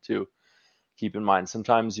faucet, too. Keep in mind,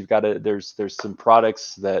 sometimes you've got to, there's some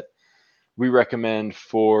products that we recommend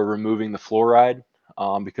for removing the fluoride,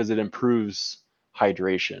 because it improves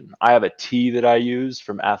hydration. I have a tea that I use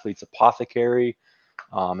from Athlete's Apothecary.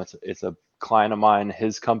 It's a client of mine,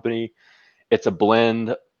 his company. It's a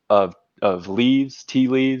blend of leaves, tea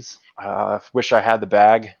leaves. I wish I had the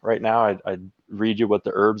bag right now. I'd read you what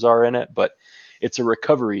the herbs are in it, but it's a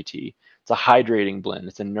recovery tea. It's a hydrating blend.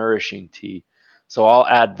 It's a nourishing tea. So I'll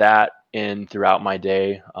add that in throughout my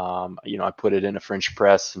day. I put it in a French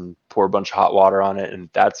press and pour a bunch of hot water on it, and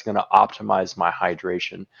that's going to optimize my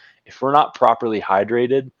hydration. If we're not properly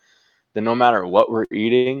hydrated, then no matter what we're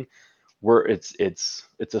eating, it's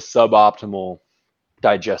a suboptimal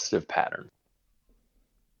digestive pattern.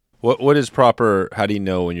 What is proper? How do you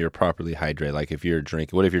know when you're properly hydrated? Like, if you're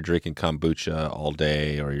drinking, what if you're drinking kombucha all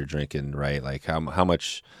day, or you're drinking, right? Like, how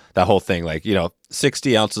much, that whole thing, like,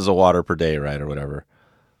 60 ounces of water per day, right? Or whatever.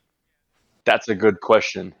 That's a good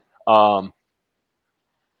question. Yeah,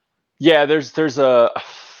 there's I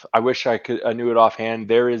wish I knew it offhand.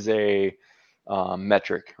 There is a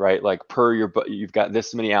metric, right? Like, you've got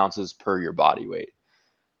this many ounces per your body weight.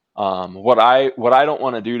 What I don't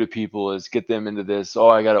want to do to people is get them into this,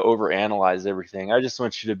 I got to overanalyze everything. I just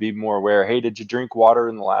want you to be more aware. Hey, did you drink water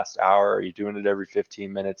in the last hour? Are you doing it every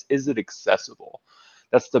 15 minutes? Is it accessible?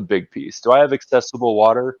 That's the big piece. Do I have accessible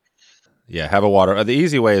water? Yeah, have a water. The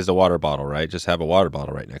easy way is the water bottle, right? Just have a water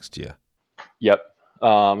bottle right next to you. Yep.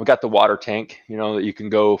 We got the water tank, that you can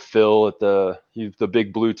go fill at the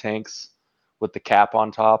big blue tanks with the cap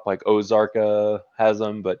on top, like Ozarka has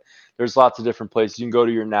them, but there's lots of different places. You can go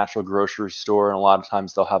to your natural grocery store, and a lot of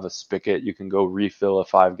times they'll have a spigot. You can go refill a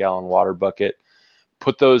 5-gallon water bucket.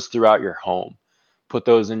 Put those throughout your home. Put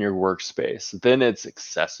those in your workspace. Then it's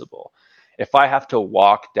accessible. If I have to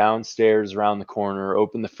walk downstairs around the corner,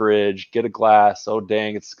 open the fridge, get a glass, oh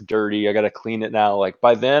dang, it's dirty, I got to clean it now. Like,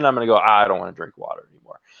 by then I'm going to go, I don't want to drink water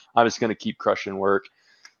anymore. I'm just going to keep crushing work.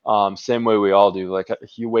 Same way we all do. Like,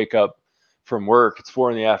 if you wake up from work, it's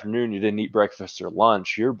 4 p.m, you didn't eat breakfast or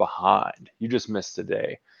lunch, you're behind. You just missed a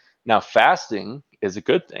day. Now, fasting is a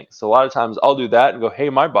good thing. So a lot of times I'll do that and go, hey,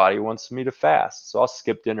 my body wants me to fast. So I'll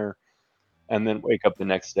skip dinner and then wake up the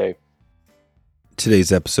next day.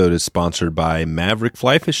 Today's episode is sponsored by Maverick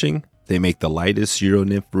Fly Fishing. They make the lightest Euro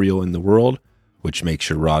nymph reel in the world, which makes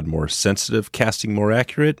your rod more sensitive, casting more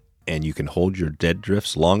accurate, and you can hold your dead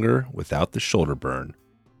drifts longer without the shoulder burn.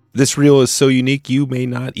 This reel is so unique you may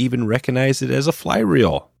not even recognize it as a fly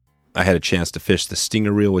reel. I had a chance to fish the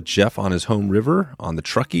Stinger reel with Jeff on his home river on the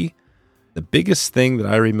Truckee. The biggest thing that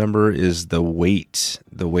I remember is the weight.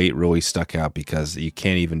 The weight really stuck out because you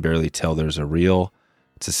can't even barely tell there's a reel.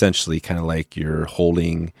 It's essentially kind of like you're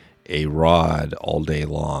holding a rod all day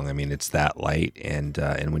long. I mean, it's that light, and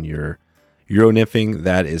when you're Euro nymphing,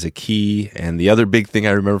 that is a key. And the other big thing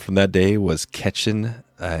I remember from that day was catching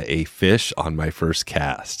a fish on my first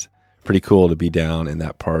cast. Pretty cool to be down in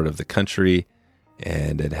that part of the country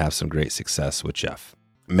and have some great success with Jeff.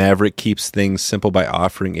 Maverick keeps things simple by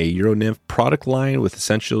offering a Euro nymph product line with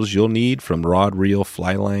essentials you'll need from rod, reel,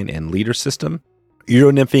 fly line, and leader system.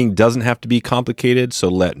 Euro nymphing doesn't have to be complicated, so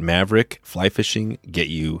let Maverick Fly Fishing get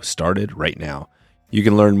you started right now. You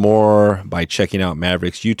can learn more by checking out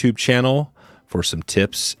Maverick's YouTube channel for some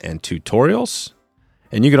tips and tutorials.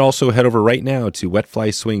 And you can also head over right now to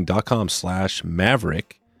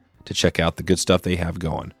wetflyswing.com/Maverick to check out the good stuff they have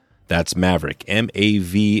going. That's Maverick,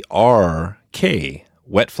 MAVRK,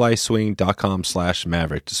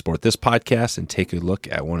 wetflyswing.com/Maverick to support this podcast and take a look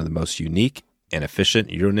at one of the most unique and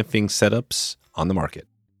efficient Euro nymphing setups on the market.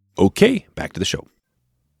 Okay, back to the show.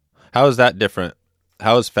 How is that different?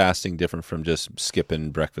 How is fasting different from just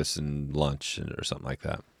skipping breakfast and lunch or something like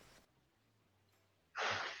that?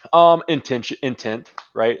 Intent,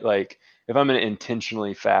 right? Like if I'm going to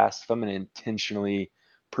intentionally fast, if I'm going to intentionally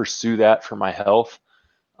pursue that for my health,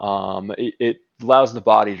 it allows the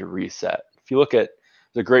body to reset. If you look at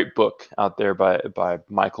the great book out there by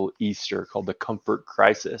Michael Easter called The Comfort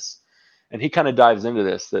Crisis, and he kind of dives into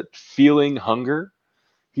this, that feeling hunger,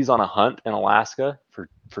 he's on a hunt in Alaska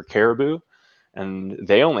for caribou, and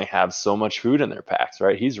they only have so much food in their packs,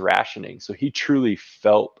 right? He's rationing. So he truly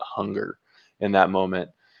felt hunger in that moment.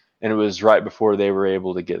 And it was right before they were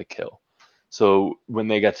able to get a kill. So when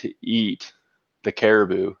they got to eat the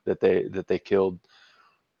caribou that they killed,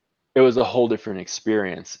 it was a whole different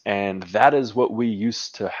experience. And that is what we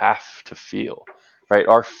used to have to feel, right?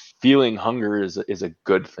 Our feeling hunger is a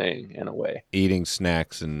good thing in a way. Eating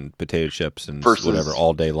snacks and potato chips and versus, whatever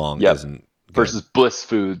all day long isn't good. Versus bliss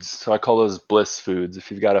foods. So I call those bliss foods.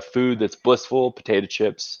 If you've got a food that's blissful, potato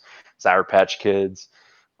chips, Sour Patch Kids,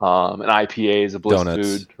 an IPA is a bliss Donuts.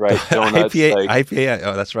 food, right? Donuts. IPA.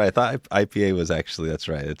 Oh, that's right. I thought IPA was actually, that's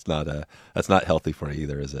right. That's not healthy for you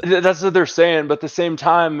either, is it? That's what they're saying. But at the same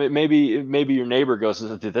time, maybe your neighbor goes,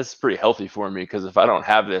 "Dude, this is pretty healthy for me because if I don't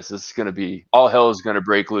have this, it's going to be all hell is going to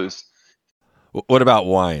break loose." What about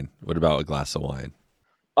wine? What about a glass of wine?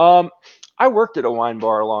 I worked at a wine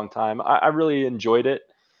bar a long time. I really enjoyed it.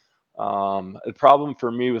 The problem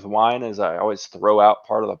for me with wine is I always throw out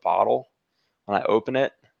part of the bottle when I open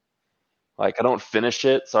it. Like I don't finish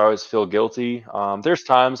it, so I always feel guilty. There's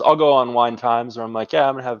times I'll go on wine times where I'm like,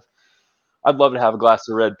 yeah, I'd love to have a glass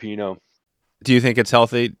of red Pinot. Do you think it's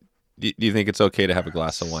healthy? Do you think it's okay to have a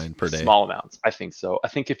glass of wine per day? Small amounts. I think so. I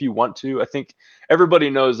think if you want to, I think everybody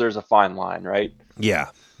knows there's a fine line, right? Yeah.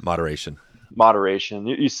 Moderation.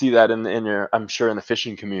 You see that in your, I'm sure in the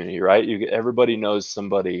fishing community, right? Everybody knows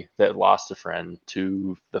somebody that lost a friend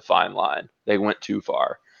to the fine line. They went too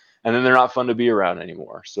far and then they're not fun to be around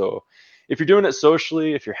anymore. So if you're doing it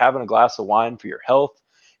socially, if you're having a glass of wine for your health,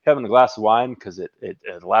 having a glass of wine because it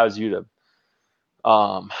allows you to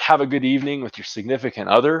have a good evening with your significant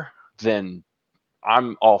other, then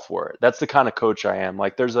I'm all for it. That's the kind of coach I am.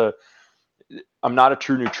 Like I'm not a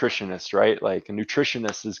true nutritionist, right? Like a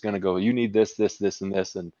nutritionist is going to go, you need this, this, this, and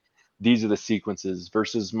this, and these are the sequences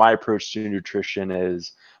versus my approach to nutrition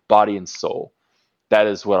is body and soul. That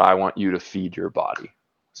is what I want you to feed your body.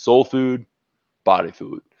 Soul food, body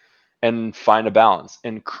food. And find a balance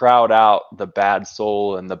and crowd out the bad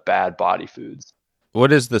soul and the bad body foods.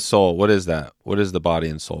 What is the soul? What is that? What is the body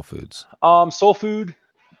and soul foods? Soul food,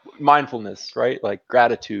 mindfulness, right? Like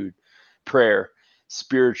gratitude, prayer,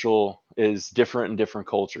 spiritual is different in different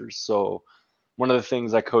cultures. So one of the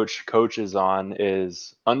things I coach coaches on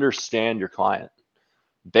is understand your client.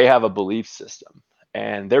 They have a belief system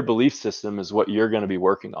and their belief system is what you're going to be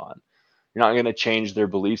working on. You're not going to change their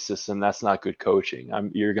belief system. That's not good coaching.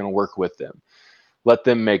 You're going to work with them. Let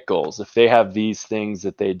them make goals. If they have these things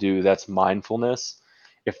that they do, that's mindfulness.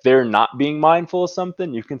 If they're not being mindful of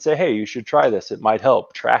something, you can say, hey, you should try this. It might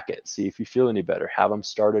help. Track it. See if you feel any better. Have them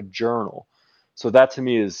start a journal. So that to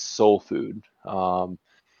me is soul food.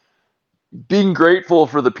 Being grateful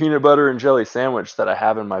for the peanut butter and jelly sandwich that I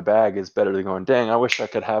have in my bag is better than going, dang, I wish I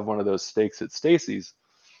could have one of those steaks at Stacy's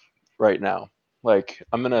right now. Like,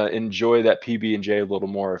 I'm going to enjoy that PB&J a little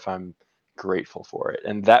more if I'm grateful for it.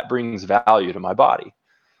 And that brings value to my body.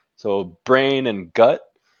 So brain and gut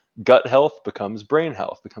health becomes brain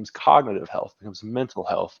health, becomes cognitive health, becomes mental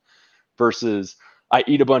health, versus I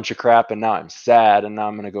eat a bunch of crap and now I'm sad and now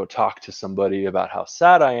I'm going to go talk to somebody about how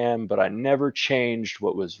sad I am, but I never changed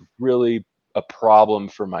what was really a problem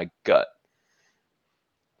for my gut.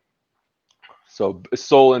 So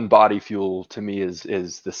soul and body fuel to me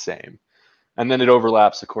is the same. And then it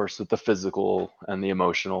overlaps, of course, with the physical and the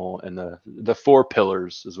emotional, and the four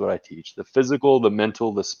pillars is what I teach: the physical, the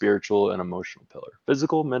mental, the spiritual, and emotional pillar.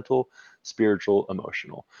 Physical, mental, spiritual,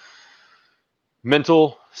 emotional.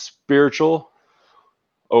 Mental, spiritual,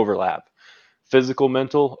 overlap. Physical,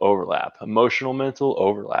 mental, overlap. Emotional, mental,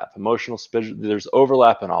 overlap. Emotional, spiritual, there's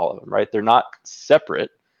overlap in all of them, right? They're not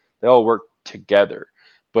separate. They all work together.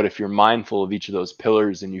 But if you're mindful of each of those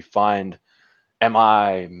pillars and you find, am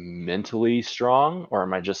I mentally strong, or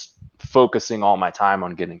am I just focusing all my time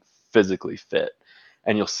on getting physically fit?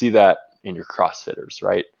 And you'll see that in your CrossFitters,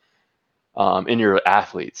 right? In your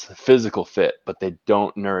athletes, physical fit, but they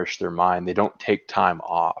don't nourish their mind. They don't take time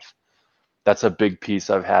off. That's a big piece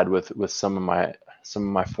I've had with some of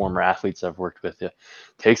my former athletes I've worked with.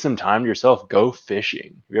 Take some time to yourself. Go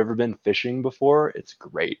fishing. Have you ever been fishing before? It's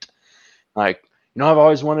great. Like, I've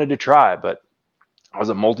always wanted to try, but I was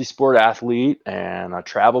a multi-sport athlete and I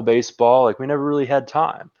travel baseball. Like, we never really had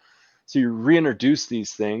time. So you reintroduce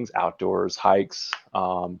these things outdoors, hikes,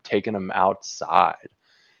 taking them outside.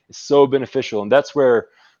 It's so beneficial. And that's where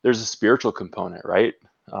there's a spiritual component, right?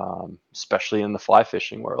 Especially in the fly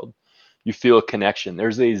fishing world. You feel a connection.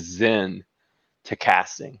 There's a zen to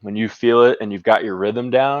casting. When you feel it and you've got your rhythm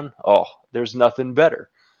down, oh, there's nothing better.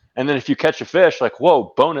 And then if you catch a fish, like,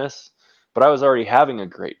 whoa, bonus, but I was already having a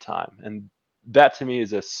great time. And that to me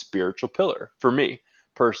is a spiritual pillar for me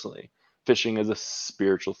personally. Fishing is a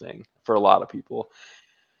spiritual thing for a lot of people.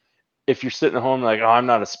 If you're sitting at home like, oh, I'm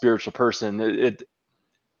not a spiritual person,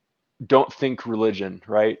 don't think religion,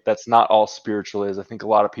 right? That's not all spiritual is. I think a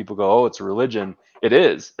lot of people go, oh, it's a religion. It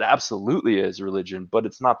is. It absolutely is religion, but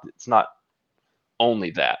it's not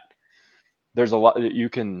only that. There's a lot that you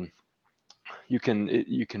can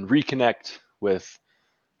reconnect with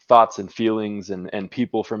thoughts and feelings and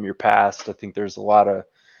people from your past. I think there's a lot of,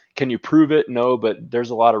 can you prove it? No, but there's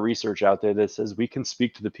a lot of research out there that says we can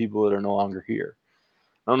speak to the people that are no longer here.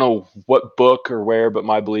 I don't know what book or where, but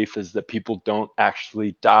my belief is that people don't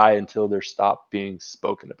actually die until they're stopped being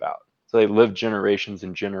spoken about. So they live generations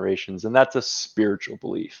and generations, and that's a spiritual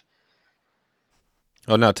belief.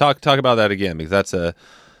 Oh, now talk about that again, because I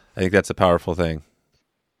think that's a powerful thing.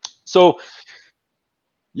 So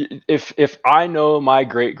if I know my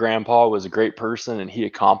great grandpa was a great person and he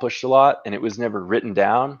accomplished a lot and it was never written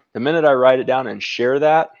down, the minute I write it down and share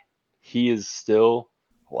that, he is still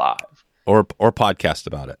alive. Or podcast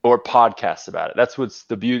about it. Or podcasts about it. That's what's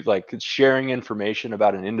the beauty. Like, sharing information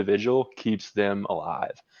about an individual keeps them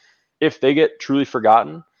alive. If they get truly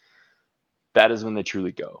forgotten, that is when they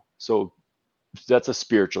truly go. So that's a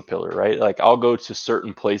spiritual pillar, right? Like, I'll go to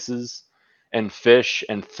certain places and fish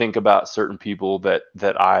and think about certain people that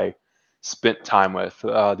I spent time with.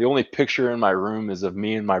 The only picture in my room is of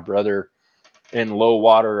me and my brother in low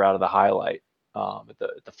water out of the highlight at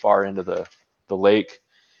the far end of the lake.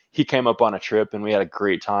 He came up on a trip and we had a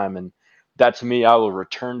great time. And that, to me, I will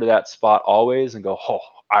return to that spot always and go, oh,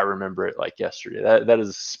 I remember it like yesterday. That is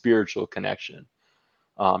a spiritual connection.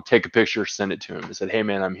 Take a picture, send it to him and said, hey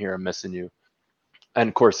man, I'm here. I'm missing you. And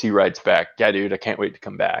of course he writes back, yeah, dude, I can't wait to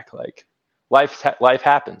come back. Like, life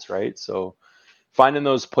happens, right? So finding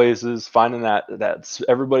those places, finding that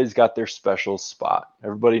everybody's got their special spot.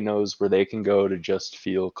 Everybody knows where they can go to just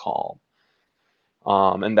feel calm.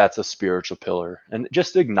 And that's a spiritual pillar. And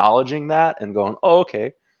just acknowledging that and going, oh,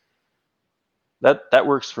 okay, that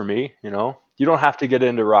works for me. You don't have to get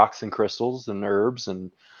into rocks and crystals and herbs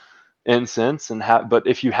and incense but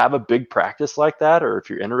if you have a big practice like that, or if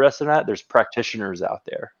you're interested in that, there's practitioners out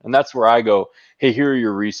there. And that's where I go, hey, here are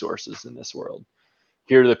your resources in this world.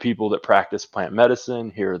 Here are the people that practice plant medicine.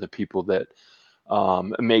 Here are the people that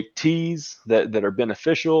make teas that are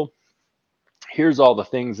beneficial. Here's all the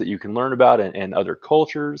things that you can learn about in other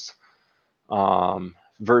cultures,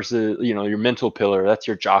 versus, your mental pillar. That's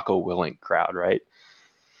your Jocko Willink crowd, right?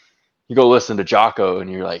 You go listen to Jocko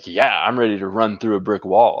and you're like, yeah, I'm ready to run through a brick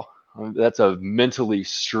wall. That's a mentally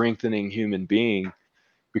strengthening human being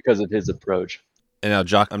because of his approach. And now,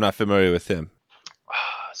 Jock, I'm not familiar with him.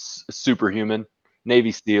 Superhuman,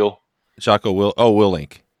 Navy SEAL. Jocko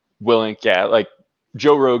Willink. Willink, yeah, like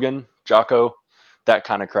Joe Rogan, Jocko, that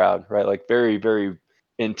kind of crowd, right? Like, very, very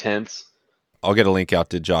intense. I'll get a link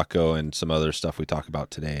out to Jocko and some other stuff we talk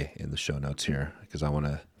about today in the show notes here, because I want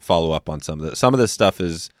to follow up on some of this stuff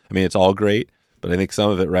is, I mean, it's all great, but I think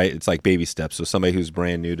some of it, right, it's like baby steps. So somebody who's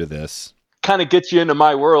brand new to this kind of gets you into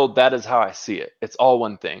my world. That is how I see it. It's all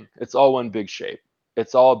one thing. It's all one big shape.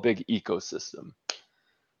 It's all a big ecosystem.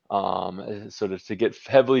 So to get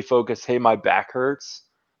heavily focused, hey, my back hurts,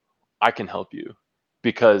 I can help you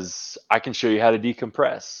because I can show you how to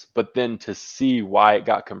decompress. But then to see why it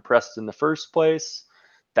got compressed in the first place,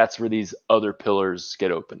 that's where these other pillars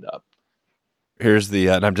get opened up. Here's the,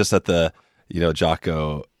 and I'm just at the,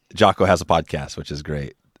 Jocko has a podcast, which is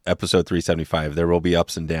great. Episode 375. There will be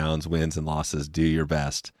ups and downs, wins and losses. Do your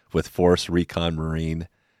best with Force Recon Marine.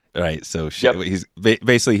 Right. So he's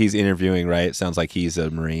basically he's interviewing, right? It sounds like he's a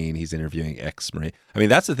Marine. He's interviewing ex-Marine. I mean,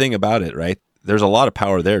 that's the thing about it, right? There's a lot of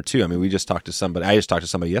power there too. I mean, I just talked to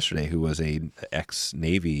somebody yesterday who was a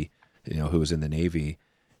ex-Navy, who was in the Navy.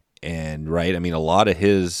 And right, I mean, a lot of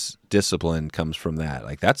his discipline comes from that.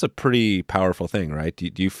 Like, that's a pretty powerful thing, right?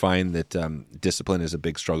 Do you find that discipline is a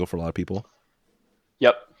big struggle for a lot of people?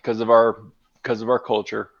 Yep, because of our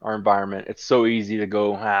culture, our environment. It's so easy to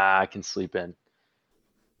go, I can sleep in.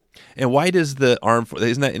 And why does the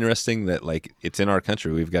isn't that interesting that, like, it's in our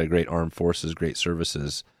country, we've got great armed forces, great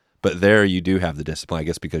services, but there you do have the discipline, I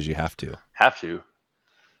guess, because you have to.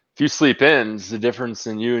 If you sleep in, it's the difference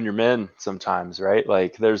in you and your men sometimes, right?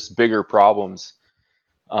 Like, there's bigger problems.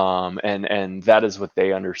 And that is what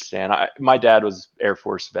they understand. My dad was Air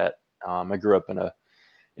Force vet. I grew up in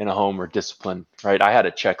a home where discipline, right? I had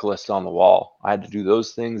a checklist on the wall. I had to do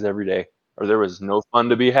those things every day, or there was no fun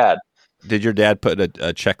to be had. Did your dad put a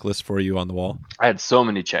checklist for you on the wall? I had so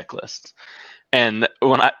many checklists. And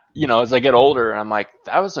when as I get older, I'm like,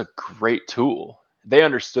 that was a great tool. They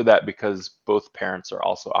understood that because both parents are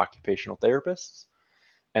also occupational therapists.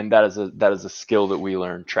 And that is a skill that we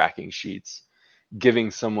learn, tracking sheets,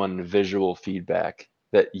 giving someone visual feedback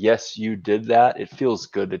that, yes, you did that. It feels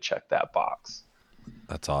good to check that box.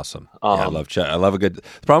 That's awesome. I love a good,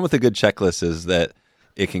 the problem with a good checklist is that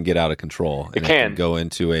it can get out of control. And it can go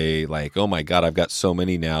into a, like, oh my God, I've got so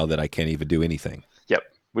many now that I can't even do anything. Yep.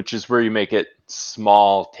 Which is where you make it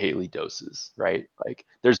small daily doses, right? Like,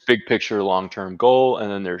 there's big picture, long-term goal,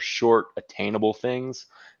 and then there's short attainable things.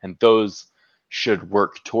 And those should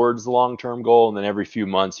work towards the long-term goal. And then every few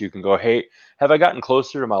months you can go, hey, have I gotten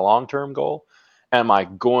closer to my long-term goal? Am I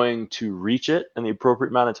going to reach it in the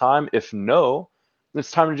appropriate amount of time? If no,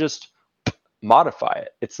 it's time to just modify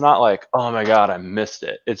it. It's not like, oh my God, I missed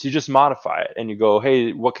it. It's you just modify it and you go,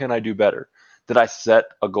 hey, what can I do better? Did I set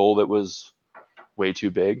a goal that was way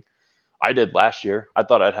too big? I did last year. I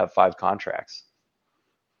thought I'd have 5 contracts,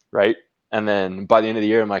 right? And then by the end of the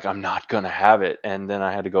year, I'm like, I'm not going to have it. And then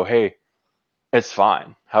I had to go, hey, it's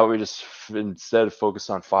fine. How about we just, instead of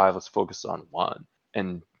focus on 5, let's focus on 1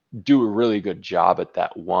 and do a really good job at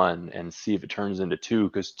that 1 and see if it turns into 2,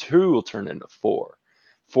 because 2 will turn into 4.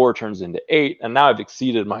 4 turns into 8, and now I've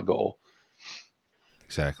exceeded my goal.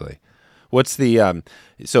 Exactly. What's the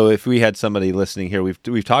so if we had somebody listening here,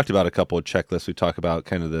 we've talked about a couple of checklists. We talk about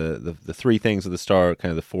kind of the 3 things at the start,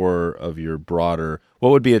 kind of the 4 of your broader.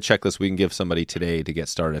 What would be a checklist we can give somebody today to get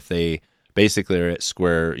started if they basically are at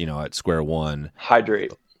square one?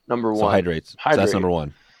 Hydrate. Number 1. So hydrate. So that's number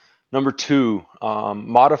 1. Number 2,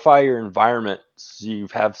 modify your environment so you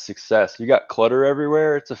have success. You got clutter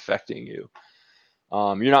everywhere, it's affecting you.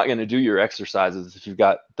 You're not going to do your exercises if you've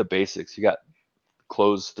got the basics. You got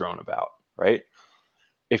clothes thrown about, right?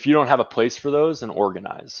 If you don't have a place for those, and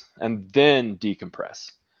organize, and then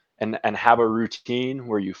decompress, and have a routine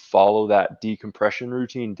where you follow that decompression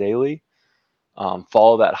routine daily,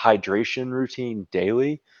 follow that hydration routine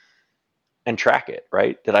daily, and track it,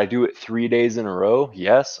 right? Did I do it 3 days in a row?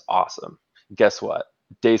 Yes. Awesome. Guess what?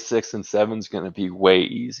 Day 6 and 7 is going to be way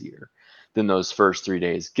easier than those first 3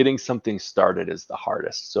 days. Getting something started is the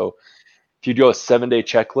hardest. So if you do a 7-day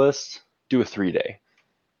checklist, do a 3-day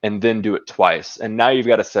and then do it twice. And now you've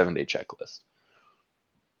got a 7-day checklist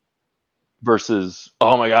versus,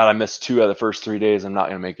 oh my God, I missed 2 out of the first 3 days. I'm not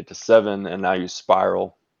going to make it to 7. And now you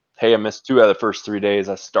spiral. Hey, I missed 2 out of the first 3 days.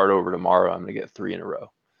 I start over tomorrow. I'm going to get 3 in a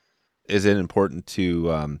row. Is it important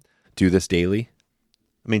to do this daily?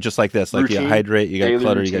 I mean, just like this, like routine, you hydrate, you got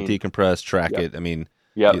clutter, routine. You got decompress, track it. I mean,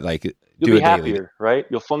 you'll do be it happier, daily. right?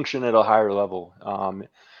 You'll function at a higher level.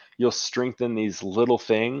 You'll strengthen these little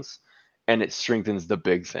things, and it strengthens the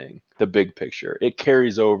big thing, the big picture. It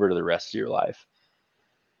carries over to the rest of your life.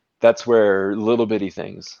 That's where little bitty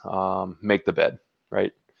things make the bed,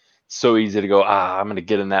 right? It's so easy to go, I'm going to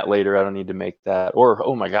get in that later. I don't need to make that. Or,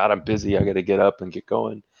 oh my God, I'm busy. I got to get up and get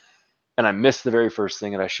going. And I missed the very first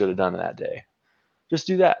thing that I should have done that day. Just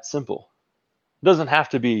do that. Simple. It doesn't have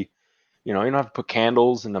to be, you don't have to put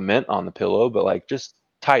candles and a mint on the pillow, but like just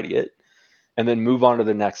tidy it and then move on to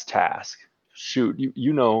the next task. Shoot,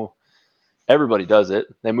 everybody does it.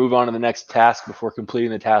 They move on to the next task before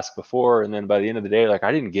completing the task before, and then by the end of the day, like,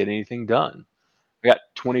 I didn't get anything done. I got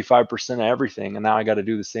 25% of everything, and now I got to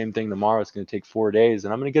do the same thing tomorrow. It's going to take 4 days,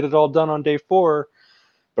 and I'm going to get it all done on day 4.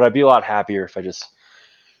 But I'd be a lot happier if I just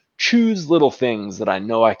choose little things that I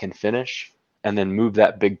know I can finish and then move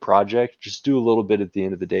that big project. Just do a little bit at the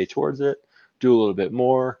end of the day towards it, do a little bit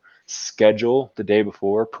more, schedule the day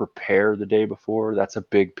before, prepare the day before. That's a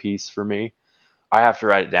big piece for me. I have to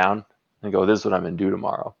write it down and go, this is what I'm going to do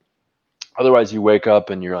tomorrow. Otherwise, you wake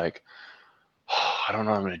up and you're like, oh, I don't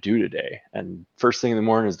know what I'm going to do today. And first thing in the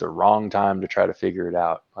morning is the wrong time to try to figure it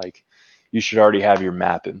out. Like, you should already have your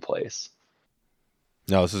map in place.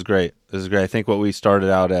 No, this is great. This is great. I think what we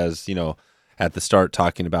started out as, at the start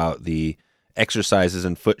talking about the exercises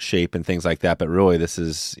and foot shape and things like that, but really this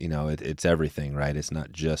is, it's everything, right? It's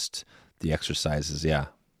not just the exercises. Yeah.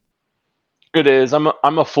 It is. I'm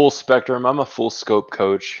a full spectrum. I'm a full scope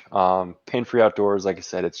coach. Pain-free outdoors, like I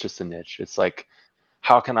said, it's just a niche. It's like,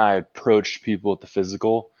 how can I approach people with the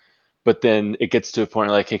physical? But then it gets to a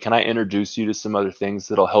point like, hey, can I introduce you to some other things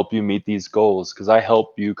that'll help you meet these goals? Because I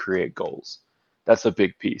help you create goals. That's a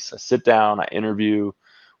big piece. I sit down, I interview.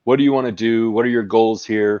 What do you want to do? What are your goals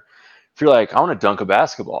here? If you're like, I want to dunk a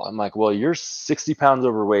basketball, I'm like, well, you're 60 pounds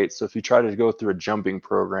overweight. So if you try to go through a jumping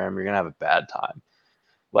program, you're going to have a bad time.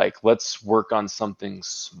 Like, let's work on something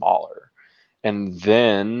smaller. And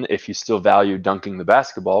then if you still value dunking the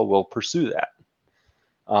basketball, we'll pursue that.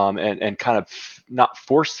 And kind of not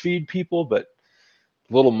force feed people, but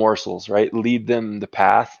little morsels, right? Lead them the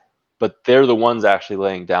path, but they're the ones actually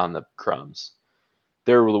laying down the crumbs.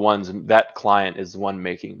 They're the ones, that client is the one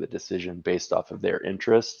making the decision based off of their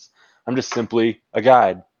interests. I'm just simply a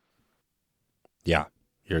guide. Yeah,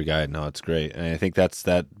 you're a guide. No, it's great. And I think that's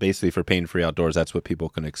that basically for Pain-Free Outdoors. That's what people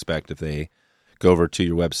can expect if they go over to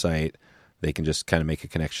your website. They can just kind of make a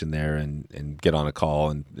connection there and get on a call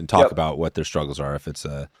and talk about what their struggles are. If it's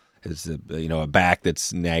a back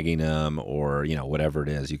that's nagging them or, whatever it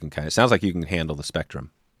is, you can it sounds like you can handle the spectrum.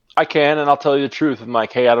 I can, and I'll tell you the truth. I'm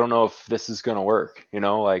like, hey, I don't know if this is going to work,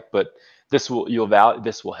 but this will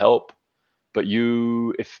help. But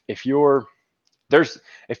if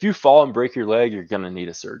you fall and break your leg, you're going to need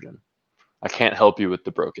a surgeon. I can't help you with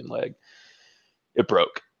the broken leg. It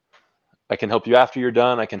broke. I can help you after you're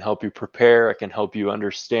done. I can help you prepare. I can help you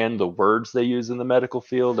understand the words they use in the medical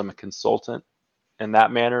field. I'm a consultant in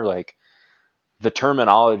that manner. Like, the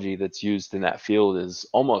terminology that's used in that field is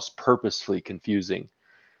almost purposefully confusing.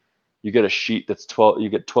 You get a sheet that's 12, you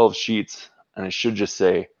get 12 sheets, and it should just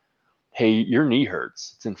say, hey, your knee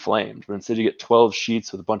hurts, it's inflamed. But instead you get 12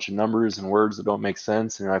 sheets with a bunch of numbers and words that don't make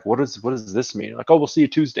sense. And you're like, what does this mean? Like, oh, we'll see you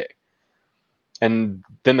Tuesday. And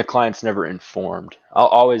then the client's never informed. I'll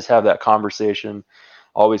always have that conversation,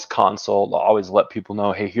 always consult, I'll always let people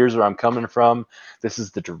know, hey, here's where I'm coming from. This is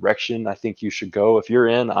the direction I think you should go. If you're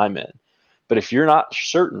in, I'm in. But if you're not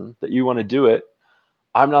certain that you want to do it,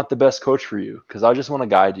 I'm not the best coach for you, because I just want to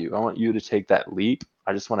guide you. I want you to take that leap.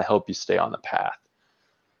 I just want to help you stay on the path.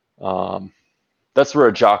 That's where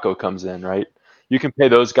a Jocko comes in, right? You can pay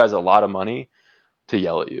those guys a lot of money to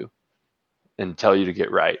yell at you and tell you to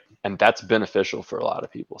get right. And that's beneficial for a lot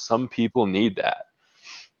of people. Some people need that.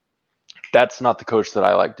 That's not the coach that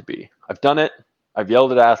I like to be. I've done it. I've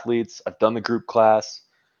yelled at athletes. I've done the group class.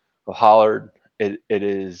 I've hollered. It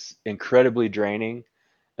is incredibly draining.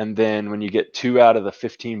 And then when you get 2 out of the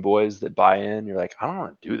 15 boys that buy in, you're like, I don't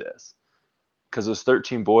want to do this. Because those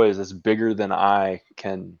 13 boys is bigger than I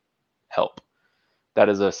can help. That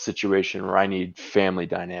is a situation where I need family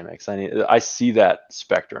dynamics. I see that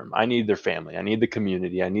spectrum. I need their family. I need the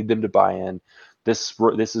community. I need them to buy in. This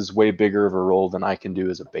is way bigger of a role than I can do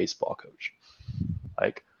as a baseball coach.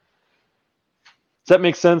 Like, does that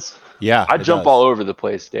make sense? Yeah. I jump all over the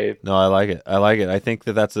place, Dave. No, I like it. I think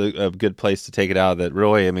that's a good place to take it out. That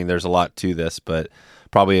really, I mean, there's a lot to this, but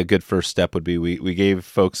probably a good first step would be we gave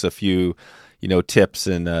folks a few, tips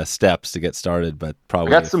and steps to get started, but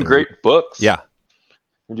probably I got some great books. Yeah.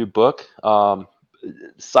 I do book.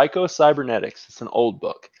 Psycho-Cybernetics. It's an old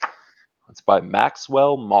book. It's by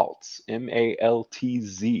Maxwell Maltz,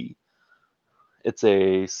 Maltz. It's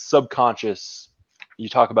a subconscious. You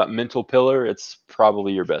talk about mental pillar. It's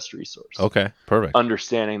probably your best resource. Okay, perfect.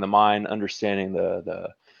 Understanding the mind, understanding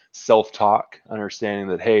the self-talk, understanding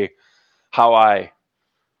that, hey, how I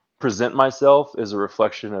present myself is a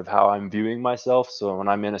reflection of how I'm viewing myself. So when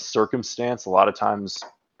I'm in a circumstance, a lot of times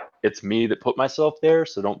it's me that put myself there,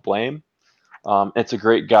 so don't blame. It's a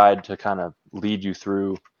great guide to kind of lead you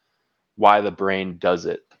through why the brain does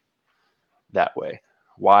it that way,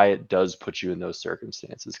 why it does put you in those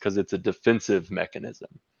circumstances, because it's a defensive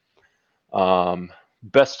mechanism.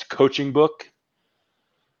 Best coaching book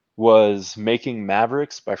was Making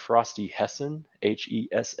Mavericks by Frosty Hesson,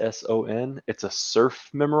 Hesson. It's a surf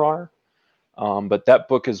memoir. But that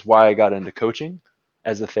book is why I got into coaching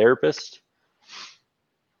as a therapist.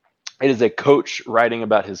 It is a coach writing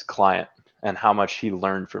about his client and how much he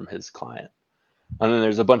learned from his client. And then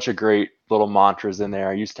there's a bunch of great little mantras in there.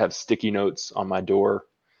 I used to have sticky notes on my door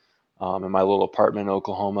in my little apartment in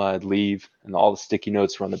Oklahoma. I'd leave, and all the sticky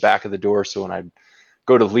notes were on the back of the door. So when I'd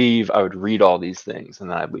go to leave, I would read all these things, and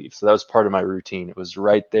then I'd leave. So that was part of my routine. It was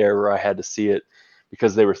right there where I had to see it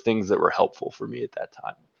because they were things that were helpful for me at that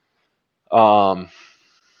time. I'll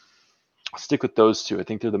stick with those two. I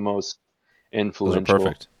think they're the most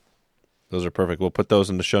influential. Those are perfect. We'll put those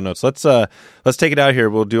in the show notes. Let's take it out here.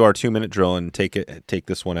 We'll do our 2-minute drill and take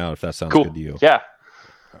this one out if that sounds good to you. Yeah.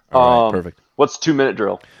 All right, perfect. What's 2-minute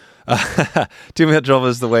drill? 2-minute drill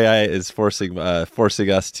is the way is forcing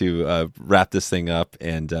us to wrap this thing up,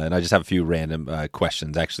 and I just have a few random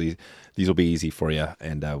questions. Actually, these will be easy for you,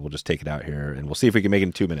 and we'll just take it out here, and we'll see if we can make it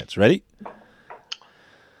in 2 minutes. Ready?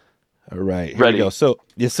 All right, here we go. So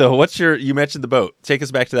what's you mentioned the boat. Take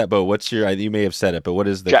us back to that boat. You may have said it, but what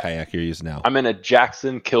is the kayak you're using now? I'm in a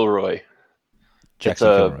Jackson Kilroy.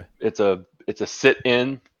 Kilroy. It's a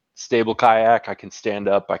sit-in stable kayak. I can stand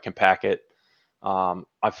up. I can pack it.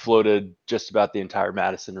 I've floated just about the entire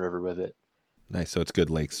Madison River with it. Nice. So it's good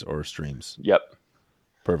lakes or streams. Yep.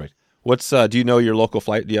 Perfect. Do you know your local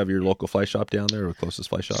flight? Do you have your local fly shop down there, or closest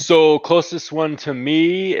fly shop? So closest one to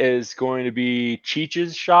me is going to be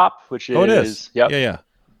Cheech's shop, which is. Oh, it is. Yep. Yeah.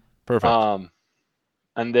 Perfect.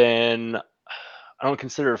 And then I don't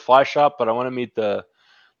consider it a fly shop, but I want to meet the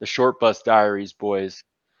Short Bus Diaries boys.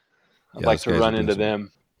 I'd like to run into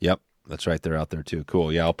them. Yep. That's right. They're out there too.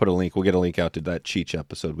 Cool. Yeah, I'll put a link. We'll get a link out to that Cheech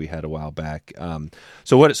episode we had a while back.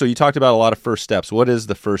 So you talked about a lot of first steps. What is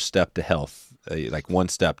the first step to health? Like one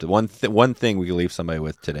step to one thing we can leave somebody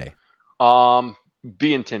with today.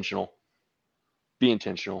 Be intentional.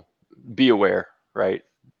 Be aware. Right.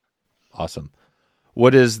 Awesome.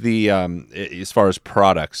 What is the as far as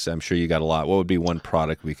products? I'm sure you got a lot. What would be one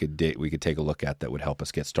product we could take a look at that would help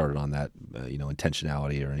us get started on that?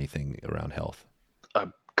 Intentionality or anything around health. A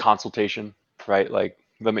consultation, right? Like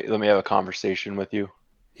let me have a conversation with you.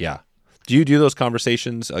 Yeah. Do you do those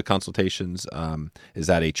consultations? Is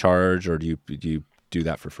that a charge, or do you do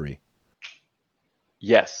that for free?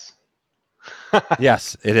 Yes.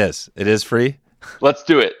 Yes, it is. It is free. Let's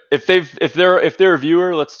do it. If they're a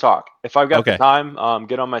viewer, let's talk. If I've got the time,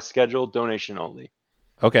 get on my schedule. Donation only.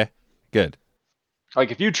 Okay. Good.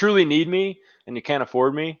 Like if you truly need me and you can't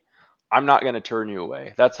afford me, I'm not going to turn you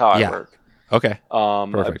away. That's how I work. Okay.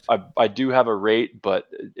 Perfect. I do have a rate, but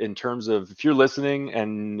in terms of if you're listening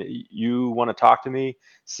and you want to talk to me,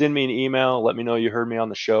 send me an email. Let me know you heard me on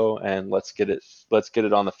the show, and let's get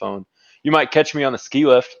it on the phone. You might catch me on the ski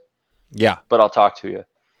lift. Yeah, but I'll talk to you.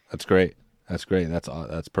 That's great.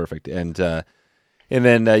 That's perfect. And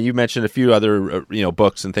then you mentioned a few other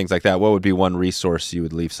books and things like that. What would be one resource you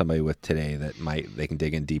would leave somebody with today that they can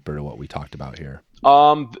dig in deeper to what we talked about here?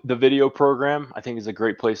 The video program I think is a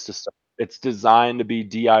great place to start. It's designed to be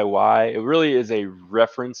DIY. It really is a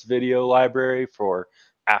reference video library for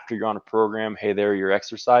after you're on a program. Hey, there are your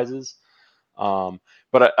exercises.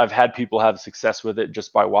 But I've had people have success with it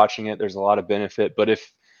just by watching it. There's a lot of benefit. But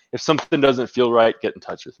if something doesn't feel right, get in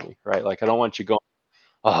touch with me, right? Like I don't want you going,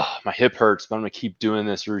 oh, my hip hurts, but I'm going to keep doing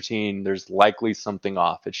this routine. There's likely something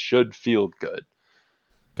off. It should feel good.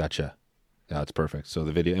 Gotcha. Yeah, that's perfect. So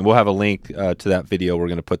the video, and we'll have a link to that video. We're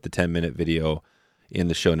going to put the 10-minute video in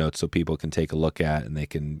the show notes so people can take a look at and they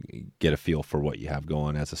can get a feel for what you have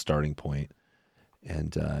going as a starting point.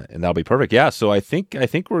 And that'll be perfect. Yeah. So I think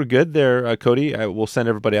we're good there, Cody. We'll send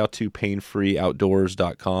everybody out to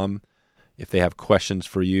painfreeoutdoors.com if they have questions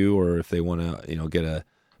for you or if they want to, get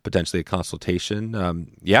potentially a consultation.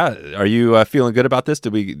 Are you feeling good about this?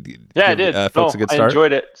 Did we? Yeah, I did. Folks, a good start? I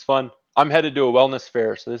enjoyed it. It's fun. I'm headed to a wellness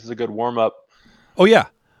fair, so this is a good warm up. Oh yeah.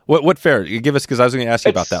 What fair? You give us, because I was going to ask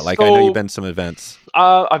you about that. Like, I know you've been to some events.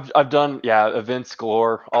 I've done events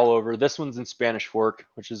galore all over. This one's in Spanish Fork,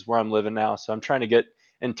 which is where I'm living now. So I'm trying to get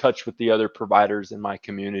in touch with the other providers in my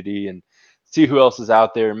community and see who else is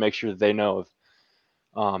out there and make sure that they know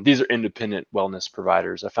of. These are independent wellness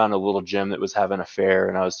providers. I found a little gym that was having a fair,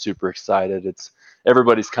 and I was super excited.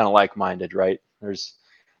 Everybody's kind of like-minded, right?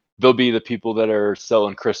 There'll be the people that are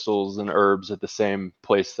selling crystals and herbs at the same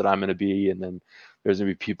place that I'm going to be, and then there's going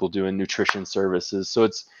to be people doing nutrition services. So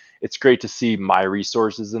it's great to see my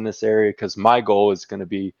resources in this area, because my goal is going to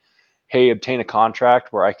be, hey, obtain a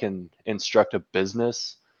contract where I can instruct a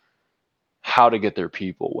business how to get their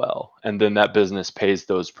people well. And then that business pays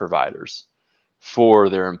those providers for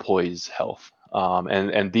their employees' health.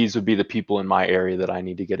 And these would be the people in my area that I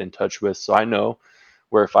need to get in touch with. So I know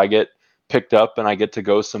where if I get picked up and I get to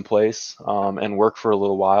go someplace and work for a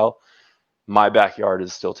little while, my backyard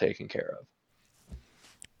is still taken care of.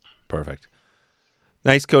 Perfect.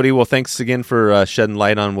 Nice, Cody. Well, thanks again for shedding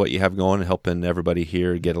light on what you have going and helping everybody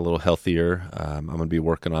here get a little healthier. I'm going to be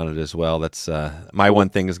working on it as well. That's my one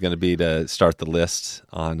thing is going to be to start the list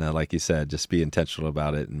on, like you said, just be intentional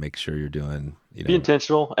about it and make sure you're doing, Be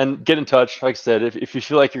intentional and get in touch. Like I said, if you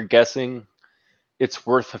feel like you're guessing, it's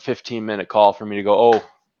worth a 15-minute call for me to go, oh,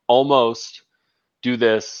 almost do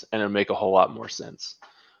this, and it'll make a whole lot more sense.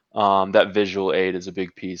 That visual aid is a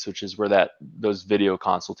big piece, which is where those video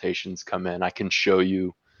consultations come in. I can show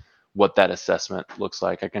you what that assessment looks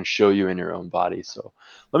like. I can show you in your own body. So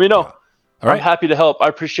let me know. All right. I'm happy to help. I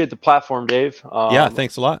appreciate the platform, Dave. Yeah,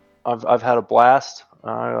 thanks a lot. I've had a blast.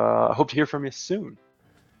 I hope to hear from you soon.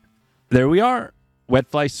 There we are.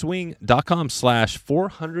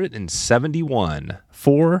 wetflyswing.com/471.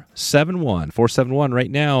 471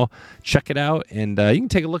 right now. Check it out, and you can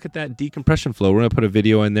take a look at that decompression flow. We're going to put a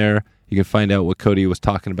video in there. You can find out what Cody was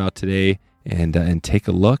talking about today, and take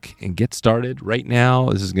a look and get started right now.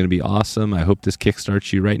 This is going to be awesome. I hope this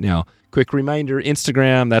kickstarts you right now. Quick reminder,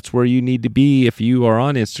 Instagram, that's where you need to be. If you are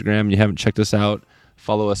on Instagram and you haven't checked us out,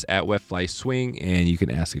 follow us at wetflyswing, and you can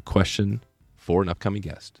ask a question for an upcoming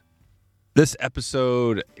guest. This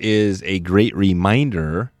episode is a great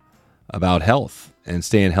reminder about health and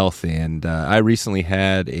staying healthy. And I recently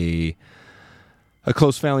had a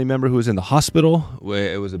close family member who was in the hospital.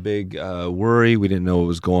 It was a big worry. We didn't know what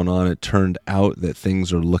was going on. It turned out that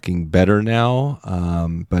things are looking better now,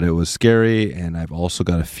 but it was scary. And I've also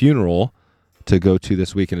got a funeral to go to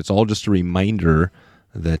this week. And it's all just a reminder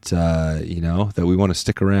that, that we want to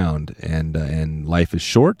stick around. And life is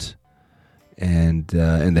short. And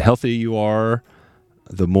the healthier you are,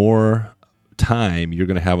 the more time you're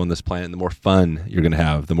going to have on this planet, and the more fun you're going to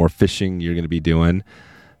have, the more fishing you're going to be doing.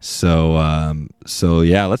 So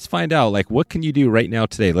yeah, let's find out, like, what can you do right now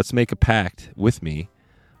today? Let's make a pact with me.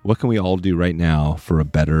 What can we all do right now for a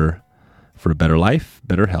better life,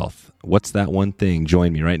 better health? What's that one thing?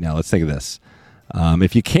 Join me right now. Let's think of this.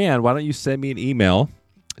 If you can, why don't you send me an email,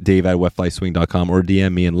 dave@wetflyswing.com, or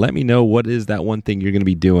DM me and let me know what is that one thing you're going to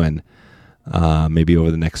be doing maybe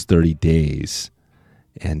over the next 30 days.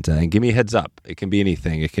 And give me a heads up. It can be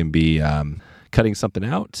anything. It can be cutting something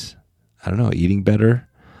out. I don't know, eating better.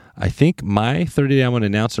 I think my 30-day, I'm going to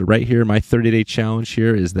announce it right here. My 30-day challenge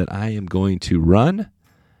here is that I am going to run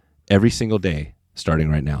every single day starting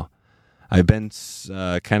right now. I've been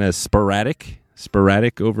kind of sporadic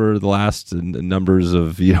over the last numbers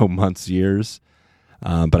of months, years.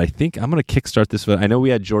 But I think I'm going to kickstart this. I know we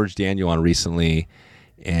had George Daniel on recently,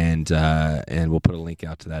 and we'll put a link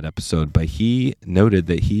out to that episode. But he noted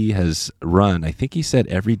that he has run, I think he said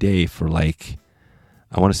every day for I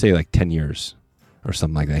want to say 10 years or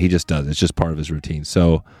something like that. He just does. It's just part of his routine.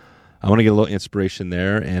 So I want to get a little inspiration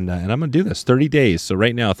there, and I'm going to do this 30 days. So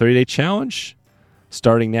right now, 30-day challenge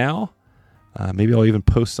starting now. Maybe I'll even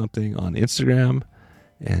post something on Instagram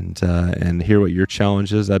and hear what your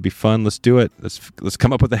challenge is. That'd be fun. Let's do it. Let's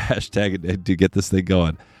come up with a hashtag to get this thing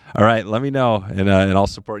going. All right, let me know, and I'll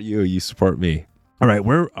support you. You support me. All right,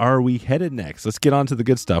 where are we headed next? Let's get on to the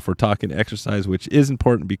good stuff. We're talking exercise, which is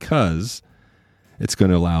important because it's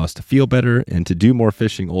going to allow us to feel better and to do more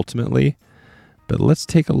fishing ultimately. But let's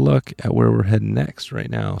take a look at where we're heading next right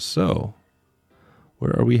now. So,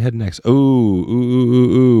 where are we heading next?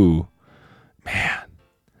 Ooh. Man,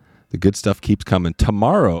 the good stuff keeps coming.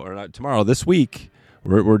 This week,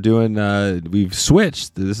 we're doing, we've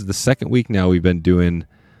switched. This is the second week now we've been doing,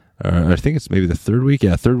 I think it's maybe the third week.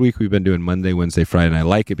 Yeah, third week we've been doing Monday, Wednesday, Friday, and I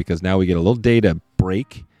like it because now we get a little day to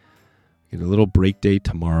break. Get a little break day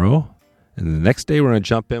tomorrow. And the next day we're going to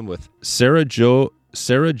jump in with Sarah Jo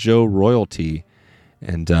Royalty.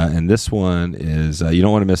 And this one is, you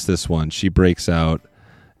don't want to miss this one. She breaks out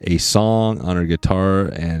a song on her guitar,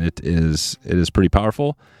 and it is pretty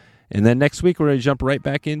powerful. And then next week we're going to jump right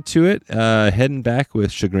back into it, heading back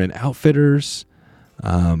with Chagrin Outfitters.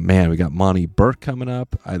 Man, we got Monty Burke coming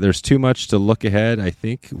up. There's too much to look ahead. I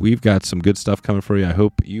think we've got some good stuff coming for you. I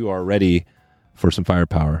hope you are ready for some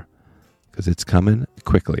firepower because it's coming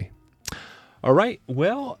quickly. All right.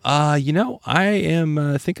 Well, I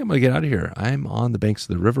think I'm going to get out of here. I'm on the banks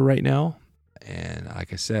of the river right now. And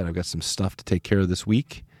like I said, I've got some stuff to take care of this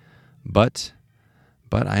week. But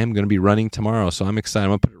I am going to be running tomorrow. So I'm excited.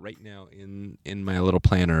 I'm going to put it right now in my little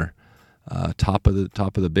planner top of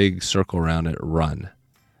the big circle around it, run.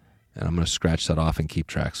 And I'm going to scratch that off and keep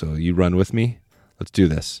track. So you run with me. Let's do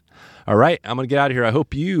this. All right, I'm going to get out of here. I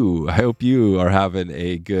hope you are having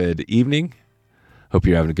a good evening. Hope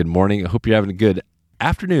you're having a good morning. I hope you're having a good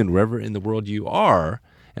afternoon wherever in the world you are.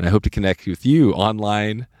 And I hope to connect with you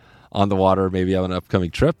online, on the water, maybe on an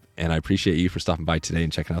upcoming trip. And I appreciate you for stopping by today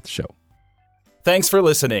and checking out the show. Thanks for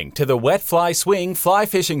listening to the Wet Fly Swing Fly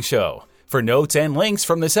Fishing Show. For notes and links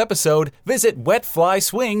from this episode, visit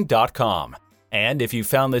wetflyswing.com. And if you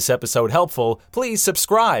found this episode helpful, please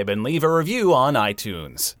subscribe and leave a review on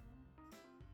iTunes.